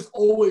it's just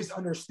always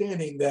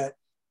understanding that.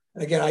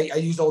 And again, I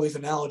use all these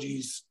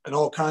analogies and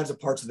all kinds of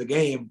parts of the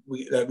game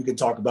that we can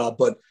talk about,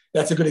 but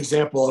that's a good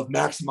example of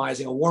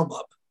maximizing a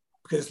warm-up,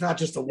 because it's not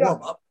just a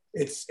warm-up.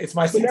 It's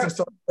my season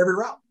start every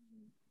route.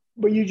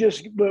 But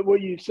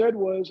what you said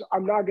was,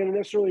 I'm not going to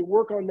necessarily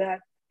work on that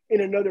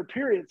in another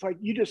period. It's like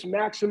you just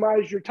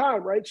maximize your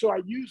time, right? So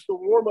I use the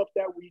warm-up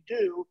that we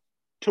do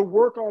to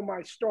work on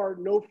my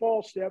start, no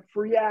false step,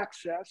 free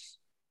access,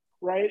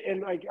 right?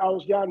 And like I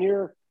was down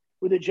here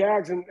with the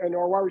Jags, and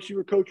our wide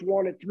receiver coach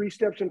wanted 3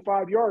 steps and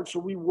 5 yards. So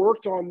we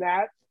worked on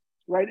that,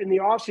 right, in the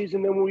offseason.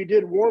 Then when we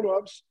did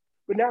warm-ups,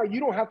 but now you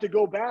don't have to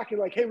go back and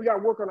like, hey, we got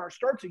to work on our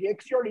starts again,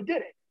 because you already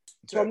did it.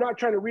 So I'm not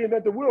trying to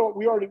reinvent the wheel.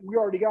 We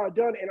already got it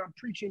done, and I'm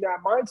preaching that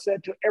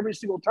mindset to every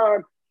single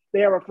time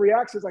they have a free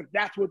access. Like,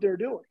 that's what they're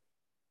doing.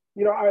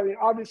 I mean,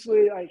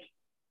 obviously, like,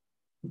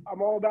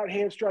 I'm all about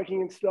hand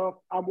striking and stuff.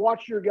 I'm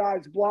watching your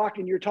guys block,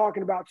 and you're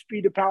talking about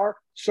speed to power,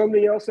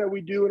 something else that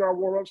we do in our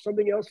warm-ups,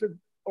 something else that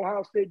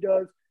Ohio State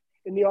does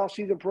in the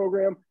off-season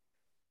program.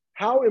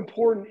 How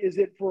important is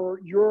it for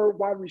your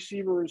wide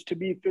receivers to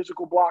be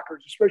physical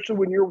blockers, especially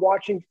when you're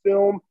watching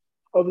film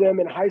of them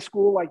in high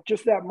school? Like,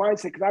 just that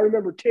mindset, because I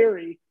remember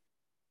Terry,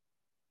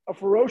 a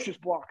ferocious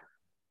blocker,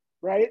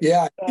 right?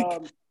 Yeah,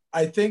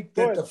 I think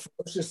that the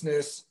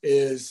ferociousness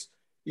is,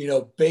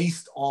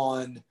 based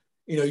on,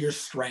 your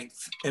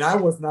strength. And I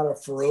was not a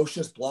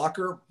ferocious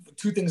blocker.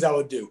 2 things I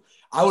would do.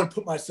 I would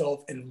put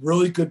myself in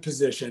really good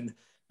position,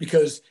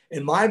 because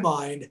in my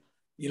mind,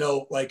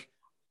 like,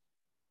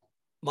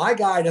 my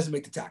guy doesn't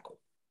make the tackle,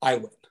 I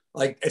win.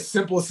 Like, as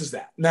simple as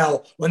that.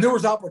 Now, when there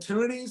was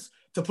opportunities,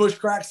 to push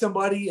crack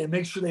somebody and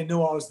make sure they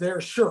knew I was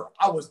there, sure,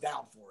 I was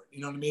down for it.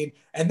 You know what I mean?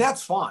 And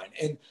that's fine.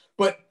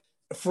 But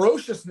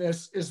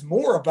ferociousness is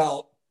more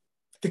about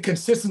the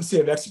consistency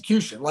of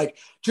execution. Like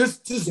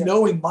just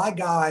knowing my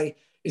guy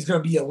is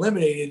going to be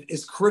eliminated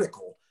is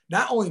critical.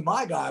 Not only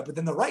my guy, but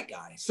then the right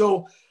guy.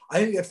 So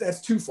I think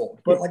that's twofold.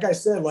 But like I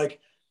said, like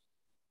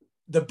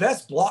the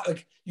best block,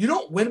 like you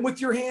don't win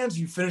with your hands,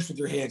 you finish with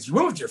your hands. You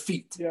win with your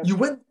feet. Yeah. You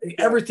win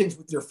everything's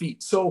with your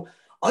feet. So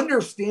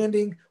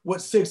understanding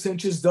what 6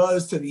 inches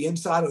does to the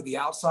inside or the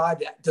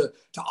outside to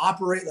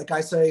operate, like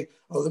I say,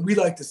 or we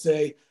like to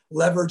say,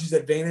 leverage is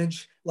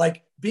advantage.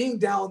 Like being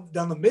down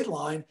the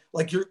midline,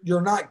 like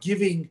you're not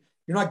giving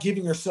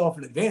yourself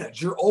an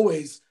advantage. You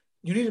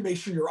need to make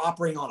sure you're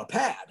operating on a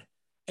pad.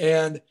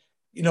 And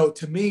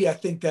to me, I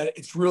think that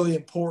it's really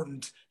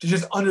important to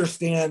just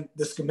understand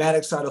the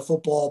schematic side of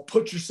football,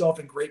 put yourself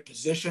in great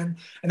position,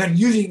 and then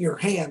using your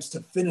hands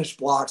to finish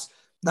blocks.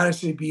 Not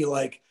necessarily be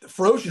like the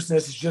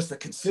ferociousness is just the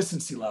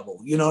consistency level.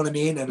 You know what I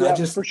mean? And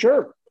for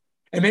sure.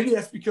 And maybe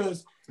that's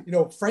because,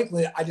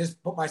 frankly, I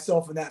just put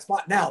myself in that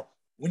spot. Now,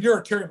 when you're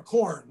a Terry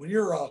McLaurin, when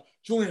you're a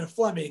Julian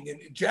Fleming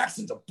and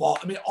Jackson's a ball.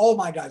 I mean, all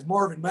my guys,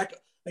 Marvin, Mecca,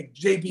 like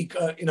JB,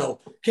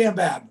 Cam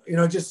Bab,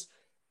 just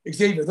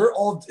Xavier, they're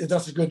all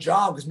does a good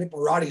job because Mick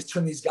Marotti has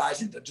turned these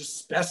guys into just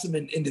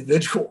specimen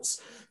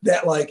individuals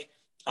that like,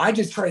 I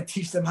just try to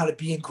teach them how to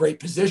be in great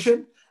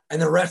position.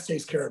 And the rest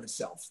takes care of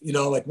itself.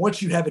 Like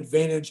once you have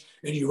advantage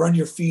and you run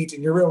your feet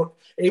and you're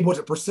able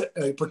to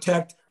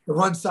protect the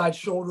run side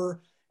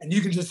shoulder and you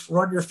can just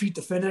run your feet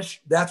to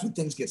finish, that's when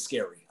things get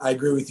scary. I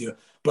agree with you.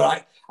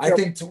 But I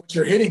think to what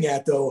you're hitting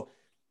at, though,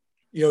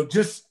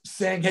 just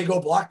saying, hey, go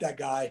block that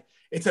guy.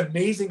 It's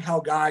amazing how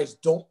guys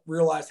don't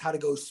realize how to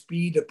go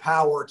speed to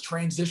power,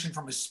 transition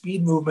from a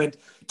speed movement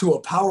to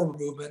a power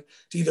movement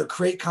to either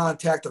create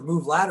contact or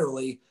move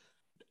laterally.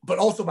 But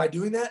also by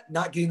doing that,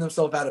 not getting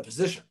themselves out of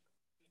position.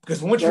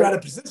 Because once you're out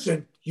of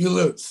position, you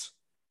lose.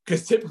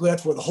 Because typically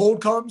that's where the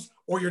hold comes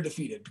or you're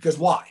defeated. Because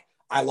why?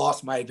 I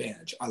lost my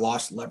advantage. I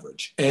lost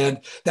leverage. And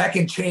that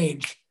can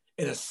change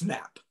in a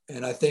snap.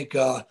 And I think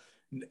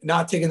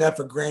not taking that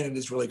for granted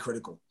is really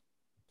critical.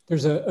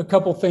 There's a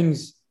couple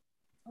things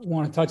I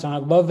want to touch on. I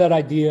love that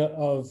idea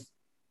of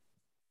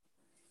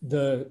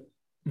the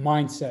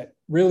mindset,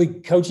 really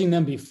coaching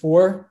them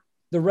before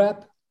the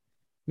rep. I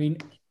mean,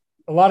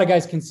 a lot of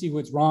guys can see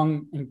what's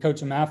wrong and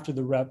coach them after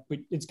the rep, but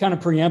it's kind of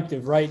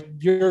preemptive, right?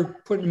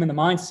 You're putting them in the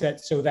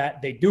mindset so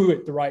that they do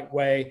it the right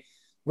way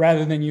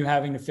rather than you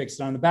having to fix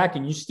it on the back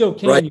end. You still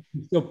can, right. You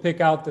can still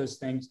pick out those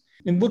things.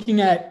 And looking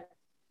at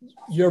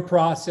your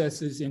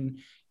processes, and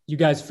you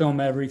guys film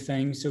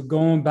everything. So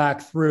going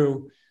back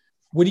through,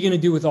 what are you going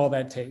to do with all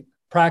that tape?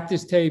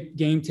 Practice tape,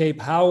 game tape,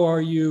 how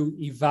are you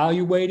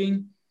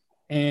evaluating?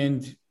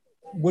 And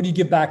what do you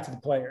give back to the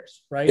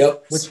players, right?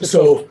 Yep.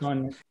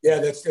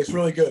 That's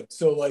really good.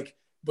 So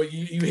but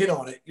you hit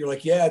on it. You're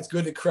like, yeah, it's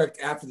good to correct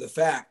after the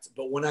fact.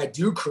 But when I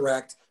do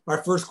correct, my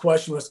first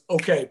question was,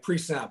 okay,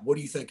 pre-snap, what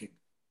are you thinking?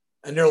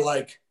 And they're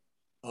like,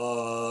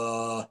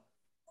 honestly,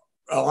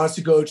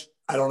 coach,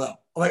 I don't know.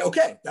 I'm like,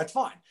 okay, that's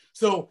fine.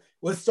 So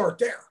let's start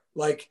there.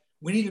 Like,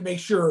 we need to make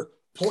sure,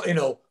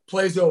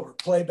 plays over,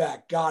 play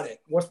back, got it.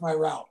 What's my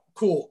route?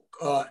 Cool.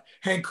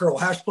 Hand curl,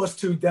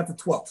 #+2, depth of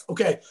 12.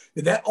 Okay.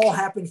 Did that all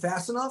happen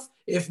fast enough?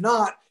 If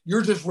not,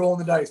 you're just rolling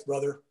the dice,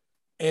 brother.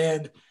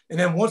 And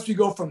then once we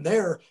go from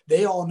there,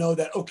 they all know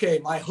that, okay,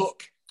 my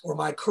hook or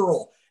my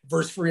curl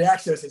versus free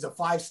access is a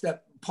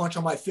 5-step punch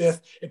on my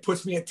 5th. It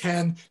puts me at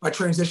 10. My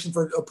transition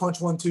for a punch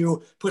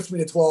 1-2 puts me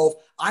to 12.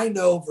 I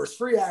know versus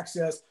free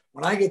access,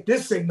 when I get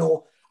this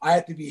signal, I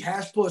have to be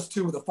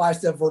 #+2 with a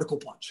 5-step vertical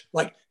punch.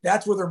 Like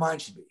that's where their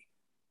mind should be.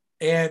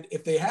 And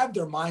if they have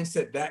their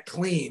mindset that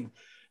clean,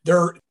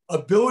 their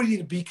ability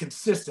to be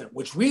consistent,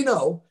 which we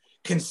know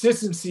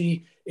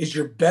consistency is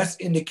your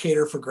best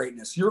indicator for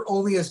greatness. You're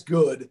only as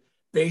good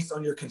based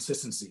on your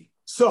consistency.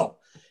 So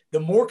the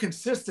more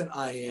consistent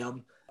I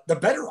am, the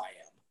better I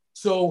am.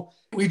 So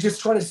we just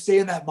try to stay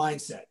in that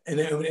mindset.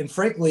 And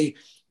frankly,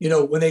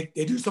 when they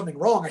do something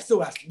wrong, I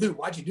still ask, dude,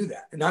 why'd you do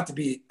that? And not to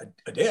be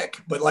a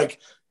dick, but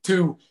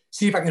to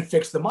see if I can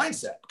fix the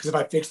mindset. Because if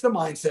I fix the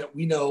mindset,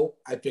 we know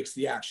I fix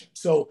the action.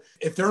 So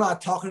if they're not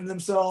talking to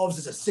themselves,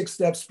 it's a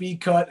 6-step speed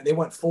cut and they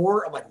went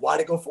 4, I'm like, why'd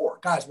it go 4?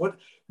 Guys,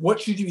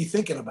 what should you be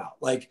thinking about?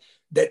 Like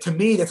that, to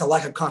me, that's a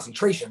lack of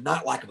concentration,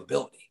 not lack of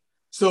ability.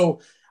 So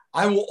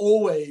I will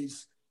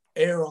always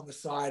err on the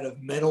side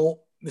of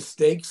mental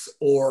mistakes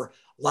or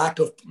lack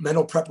of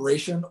mental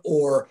preparation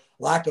or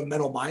lack of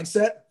mental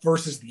mindset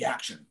versus the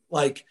action.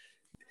 Like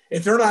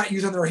if they're not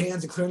using their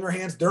hands and clearing their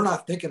hands, they're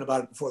not thinking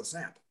about it before the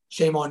snap.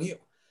 Shame on you.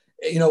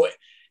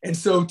 And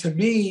so to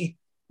me,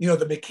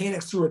 the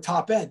mechanics through a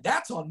top end,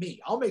 that's on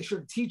me. I'll make sure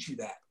to teach you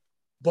that.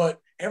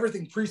 But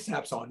everything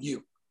pre-snap's on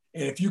you.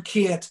 And if you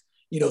can't,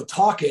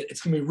 talk it,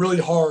 it's going to be really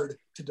hard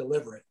to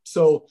deliver it.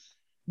 So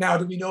now,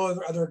 do we know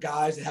other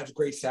guys that have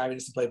great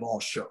savviness to play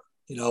ball? Sure.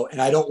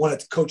 And I don't want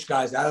to coach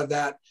guys out of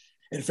that.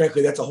 And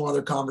frankly, that's a whole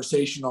other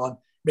conversation on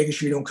making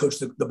sure you don't coach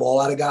the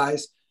ball out of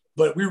guys.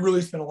 But we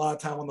really spend a lot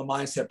of time on the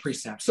mindset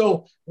pre-snap.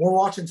 So when we're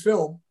watching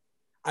film,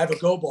 I have a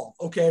go ball.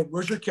 Okay,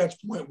 where's your catch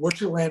point?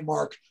 What's your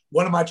landmark?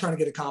 What am I trying to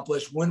get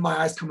accomplished? When my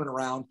eyes coming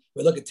around?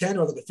 Do I look at 10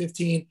 or I look at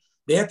 15?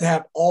 They have to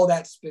have all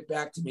that spit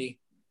back to me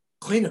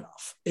clean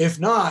enough. If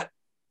not,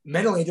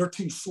 mentally they're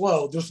too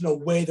slow. There's no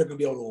way they're going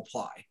to be able to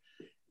apply.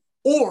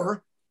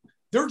 Or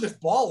they're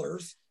just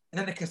ballers, and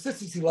then the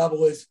consistency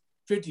level is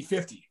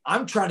 50-50.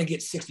 I'm trying to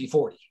get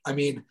 60-40. I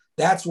mean,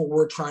 that's what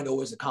we're trying to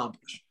always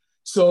accomplish.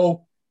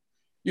 So,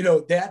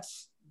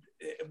 that's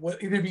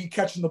what either be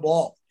catching the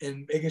ball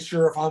and making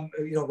sure if I'm,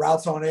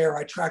 routes on air,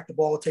 I track the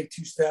ball, take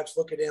 2 steps,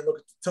 look at in, look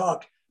at the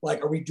tuck.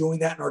 Like, are we doing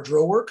that in our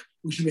drill work?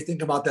 We should be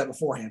thinking about that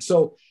beforehand.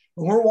 So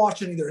when we're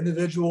watching either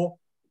individual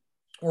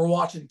or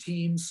watching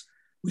teams,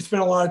 we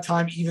spend a lot of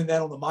time even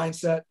then on the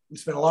mindset. We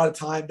spend a lot of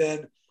time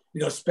then,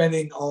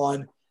 spending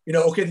on,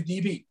 okay, the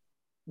DB.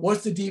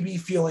 What's the DB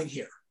feeling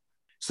here?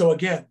 So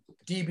again,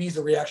 DB is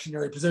a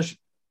reactionary position.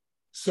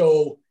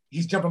 So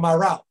he's jumping my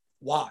route.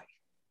 Why?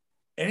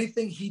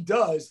 Anything he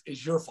does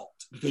is your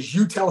fault because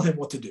you tell him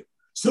what to do.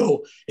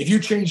 So if you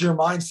change your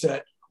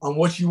mindset on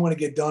what you want to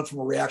get done from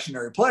a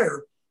reactionary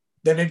player,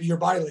 then maybe your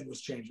body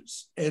language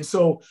changes. And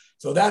so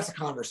that's a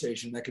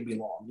conversation that can be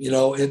long,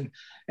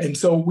 and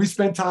so we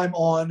spend time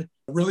on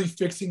really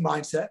fixing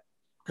mindset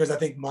because I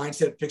think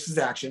mindset fixes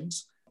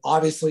actions.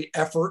 Obviously,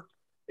 effort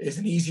is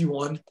an easy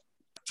one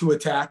to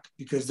attack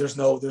because there's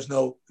no,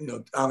 I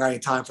don't got any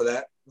time for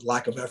that.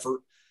 Lack of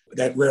effort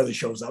that rarely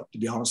shows up, to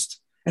be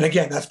honest. And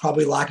again, that's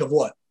probably lack of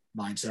what?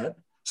 Mindset.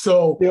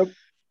 So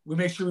we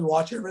make sure we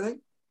watch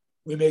everything.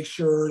 We make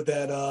sure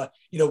that,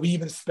 we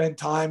even spend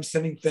time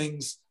sending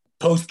things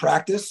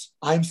post-practice.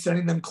 I'm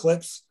sending them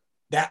clips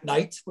that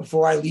night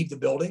before I leave the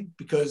building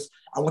because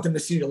I want them to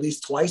see it at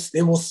least twice.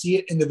 They will see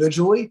it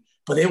individually,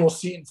 but they will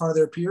see it in front of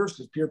their peers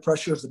because peer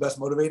pressure is the best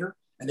motivator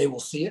and they will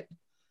see it.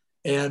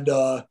 And,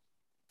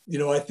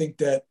 I think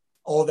that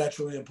all of that's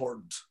really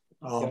important.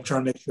 I'm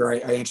trying to make sure I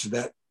answered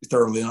that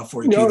thoroughly enough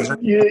for you. No,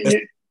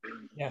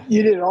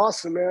 you did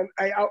awesome, man.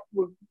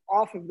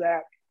 Off of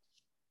that,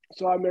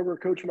 so I remember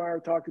Coach Meyer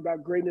talked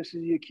about greatness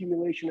is the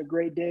accumulation of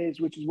great days,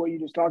 which is what you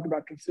just talked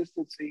about,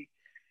 consistency.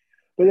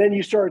 But then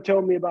you started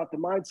telling me about the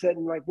mindset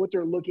and like what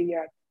they're looking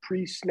at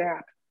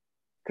pre-snap.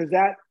 Because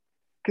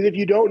if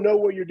you don't know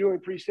what you're doing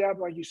pre-snap,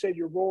 like you said,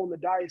 you're rolling the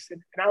dice.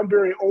 And I'm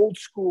very old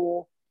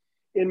school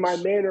in my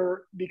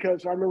manner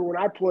because I remember when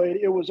I played,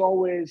 it was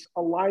always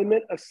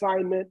alignment,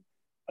 assignment,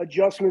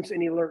 adjustments,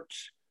 and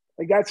alerts.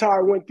 Like that's how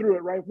I went through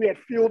it, right? If we had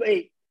field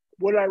 8,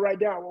 what did I write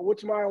down? Well,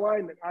 what's my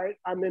alignment? All right,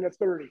 I'm in a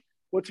 30.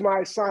 What's my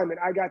assignment?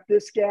 I got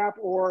this gap,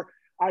 or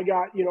I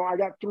got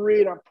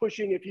 3 and I'm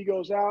pushing if he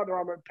goes out, or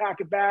I'm going to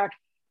pack it back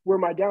where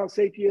my down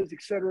safety is,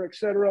 et cetera, et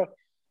cetera.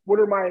 What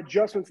are my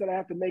adjustments that I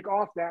have to make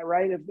off that,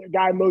 right? If the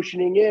guy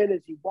motioning in,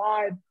 is he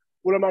wide?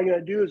 What am I going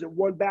to do? Is it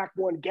one back,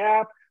 one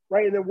gap,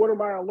 right? And then what are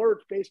my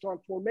alerts based on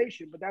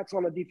formation? But that's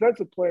on a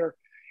defensive player.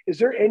 Is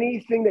there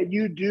anything that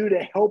you do to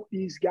help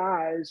these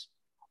guys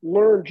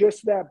learn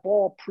just that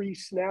ball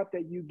pre-snap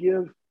that you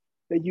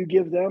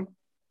give them?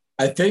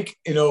 I think,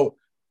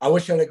 I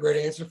wish I had a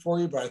great answer for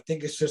you, but I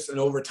think it's just an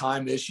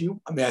overtime issue.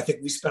 I mean, I think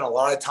we spent a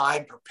lot of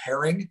time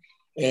preparing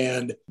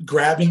and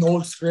grabbing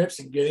old scripts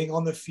and getting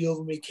on the field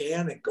when we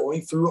can and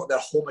going through the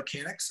whole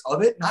mechanics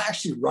of it, not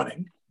actually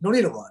running. No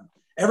need to run.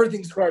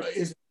 Everything's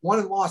is won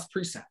and lost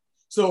pre-snap.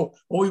 So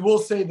what we will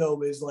say,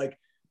 though, is like,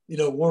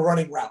 we're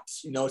running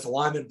routes. It's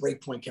alignment,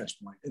 break point,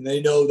 catch point. And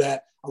they know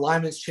that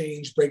alignments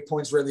change, break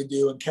points rarely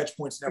do, and catch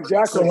points never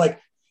exactly. do.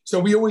 So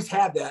we always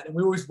have that, and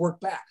we always work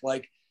back.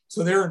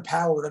 So they're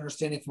empowered,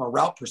 understanding from a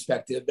route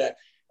perspective that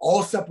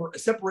all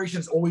separation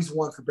is always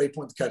one for break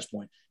point to catch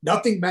point.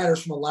 Nothing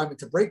matters from alignment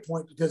to break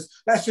point because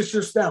that's just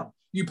your stem.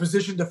 You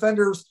position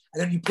defenders,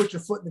 and then you put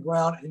your foot in the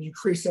ground, and you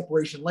create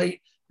separation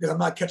late because I'm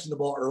not catching the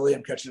ball early,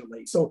 I'm catching it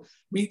late. So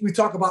we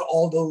talk about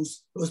all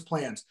those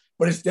plans,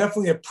 but it's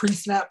definitely a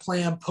pre-snap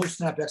plan,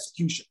 post-snap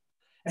execution.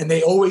 And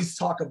we always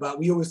talk about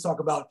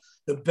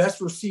the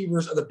best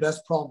receivers are the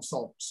best problem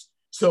solvers.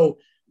 So,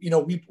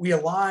 we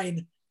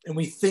align and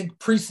we think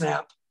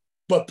pre-snap,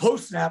 but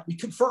post-snap we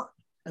confirm,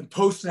 and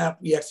post-snap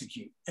we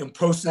execute, and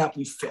post-snap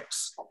we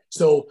fix.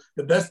 So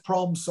the best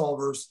problem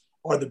solvers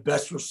are the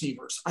best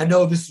receivers. I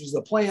know this was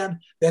the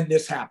plan, then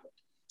this happened.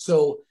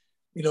 So,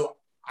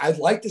 I'd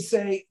like to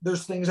say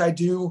there's things I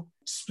do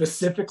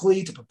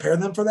specifically to prepare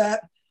them for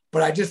that,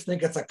 but I just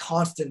think it's a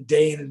constant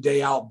day in and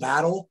day out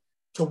battle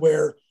to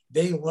where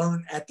they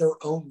learn at their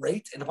own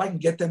rate. And if I can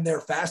get them there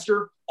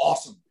faster,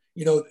 awesome.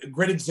 A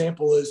great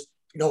example is,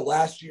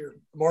 last year,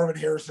 Marvin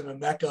Harrison and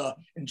Mecca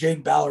and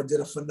Jaden Ballard did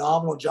a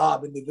phenomenal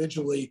job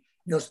individually,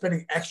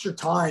 spending extra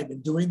time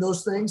in doing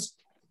those things.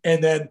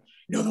 And then,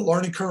 the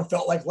learning curve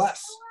felt like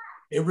less.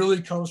 It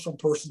really comes from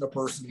person to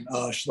person,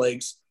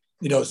 Schlegs,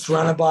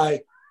 surrounded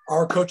by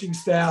our coaching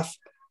staff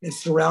and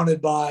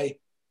surrounded by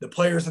the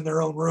players in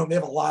their own room. They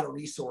have a lot of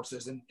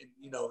resources and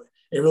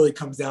it really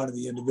comes down to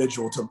the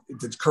individual to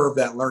curve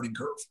that learning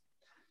curve.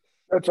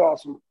 That's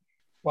awesome.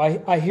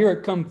 Well, I hear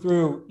it come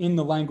through in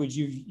the language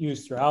you've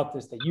used throughout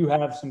this, that you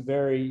have some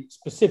very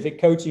specific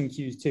coaching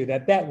cues too,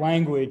 that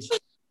language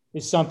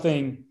is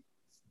something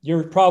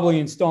you're probably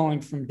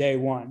installing from day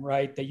one,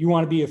 right? That you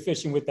want to be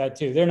efficient with that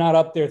too. They're not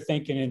up there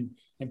thinking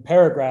in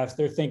paragraphs.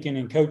 They're thinking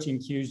in coaching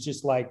cues,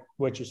 just like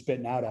what you're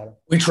spitting out at them.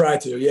 We try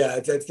to, yeah.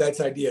 That's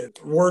the idea.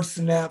 Word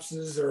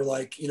synapses are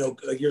like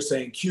you're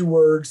saying, cue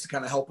words to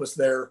kind of help us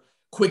there.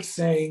 Quick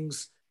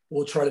sayings,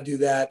 we'll try to do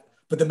that.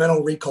 But the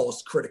mental recall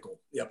is critical.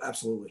 Yep,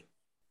 absolutely.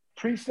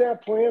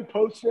 Pre-snap plan,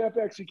 post-snap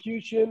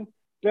execution,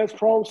 best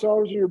problem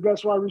solvers are your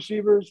best wide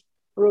receivers.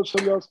 I wrote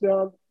something else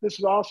down. This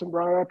is awesome,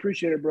 Brian. I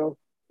appreciate it, bro.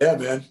 Yeah,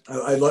 man.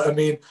 I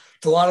mean,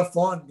 it's a lot of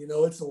fun.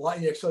 It's a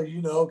lot. Actually,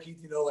 Keith,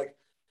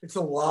 it's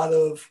a lot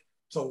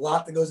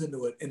that goes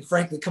into it. And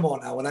frankly, come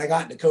on now, when I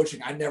got into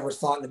coaching, I never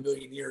thought in a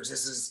million years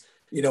this is,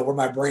 where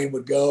my brain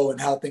would go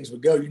and how things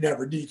would go. You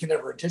never do. You can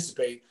never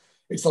anticipate.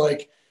 It's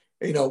like,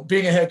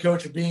 being a head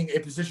coach or being a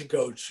position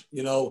coach,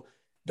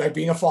 like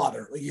being a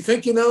father. Like you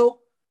think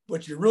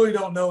but you really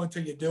don't know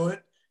until you do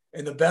it.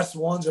 And the best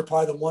ones are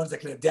probably the ones that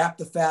can adapt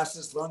the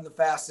fastest, learn the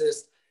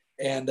fastest,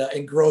 and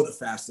grow the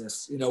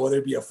fastest. Whether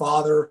it be a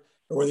father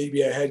or whether you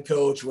be a head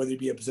coach or whether you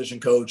be a position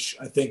coach,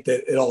 I think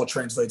that it all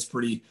translates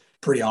pretty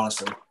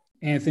honestly.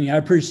 Anthony, I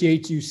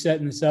appreciate you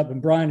setting this up.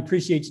 And Brian,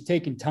 appreciate you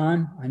taking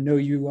time. I know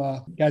you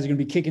guys are going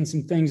to be kicking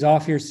some things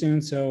off here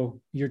soon. So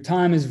your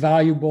time is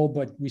valuable,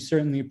 but we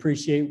certainly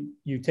appreciate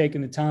you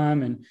taking the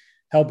time and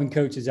helping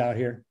coaches out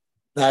here.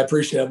 I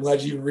appreciate it. I'm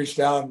glad you reached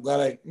out. I'm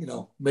glad I,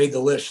 made the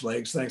list,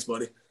 Legs. Thanks,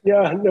 buddy.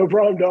 Yeah, no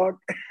problem, dog.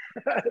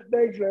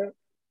 Thanks, man.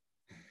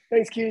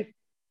 Thanks, Keith.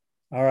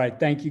 All right.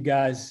 Thank you,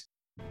 guys.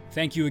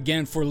 Thank you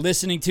again for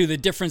listening to the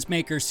Difference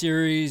Maker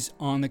series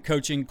on the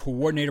Coaching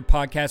Coordinator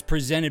Podcast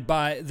presented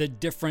by The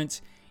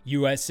Difference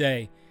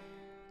USA.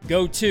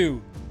 Go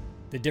to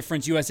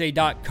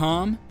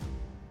thedifferenceusa.com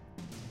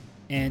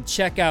and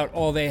check out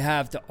all they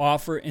have to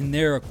offer in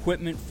their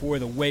equipment for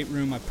the weight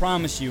room. I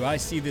promise you, I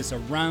see this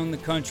around the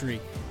country,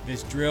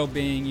 this drill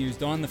being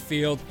used on the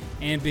field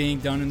and being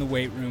done in the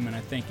weight room, and I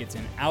think it's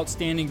an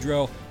outstanding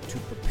drill to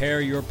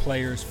prepare your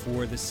players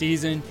for the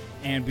season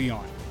and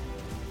beyond.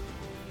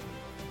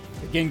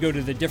 Again, go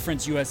to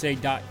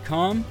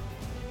thedifferenceusa.com.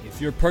 If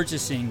you're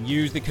purchasing,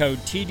 use the code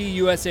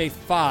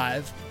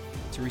TDUSA5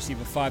 to receive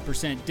a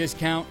 5%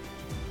 discount.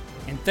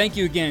 And thank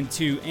you again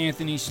to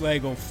Anthony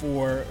Schlegel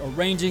for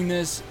arranging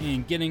this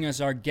and getting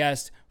us our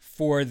guest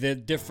for the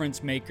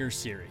Difference Maker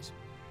series.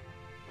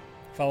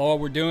 Follow all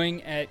we're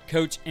doing at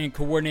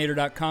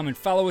coachandcoordinator.com and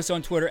follow us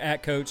on Twitter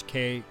at Coach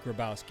K.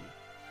 Grabowski.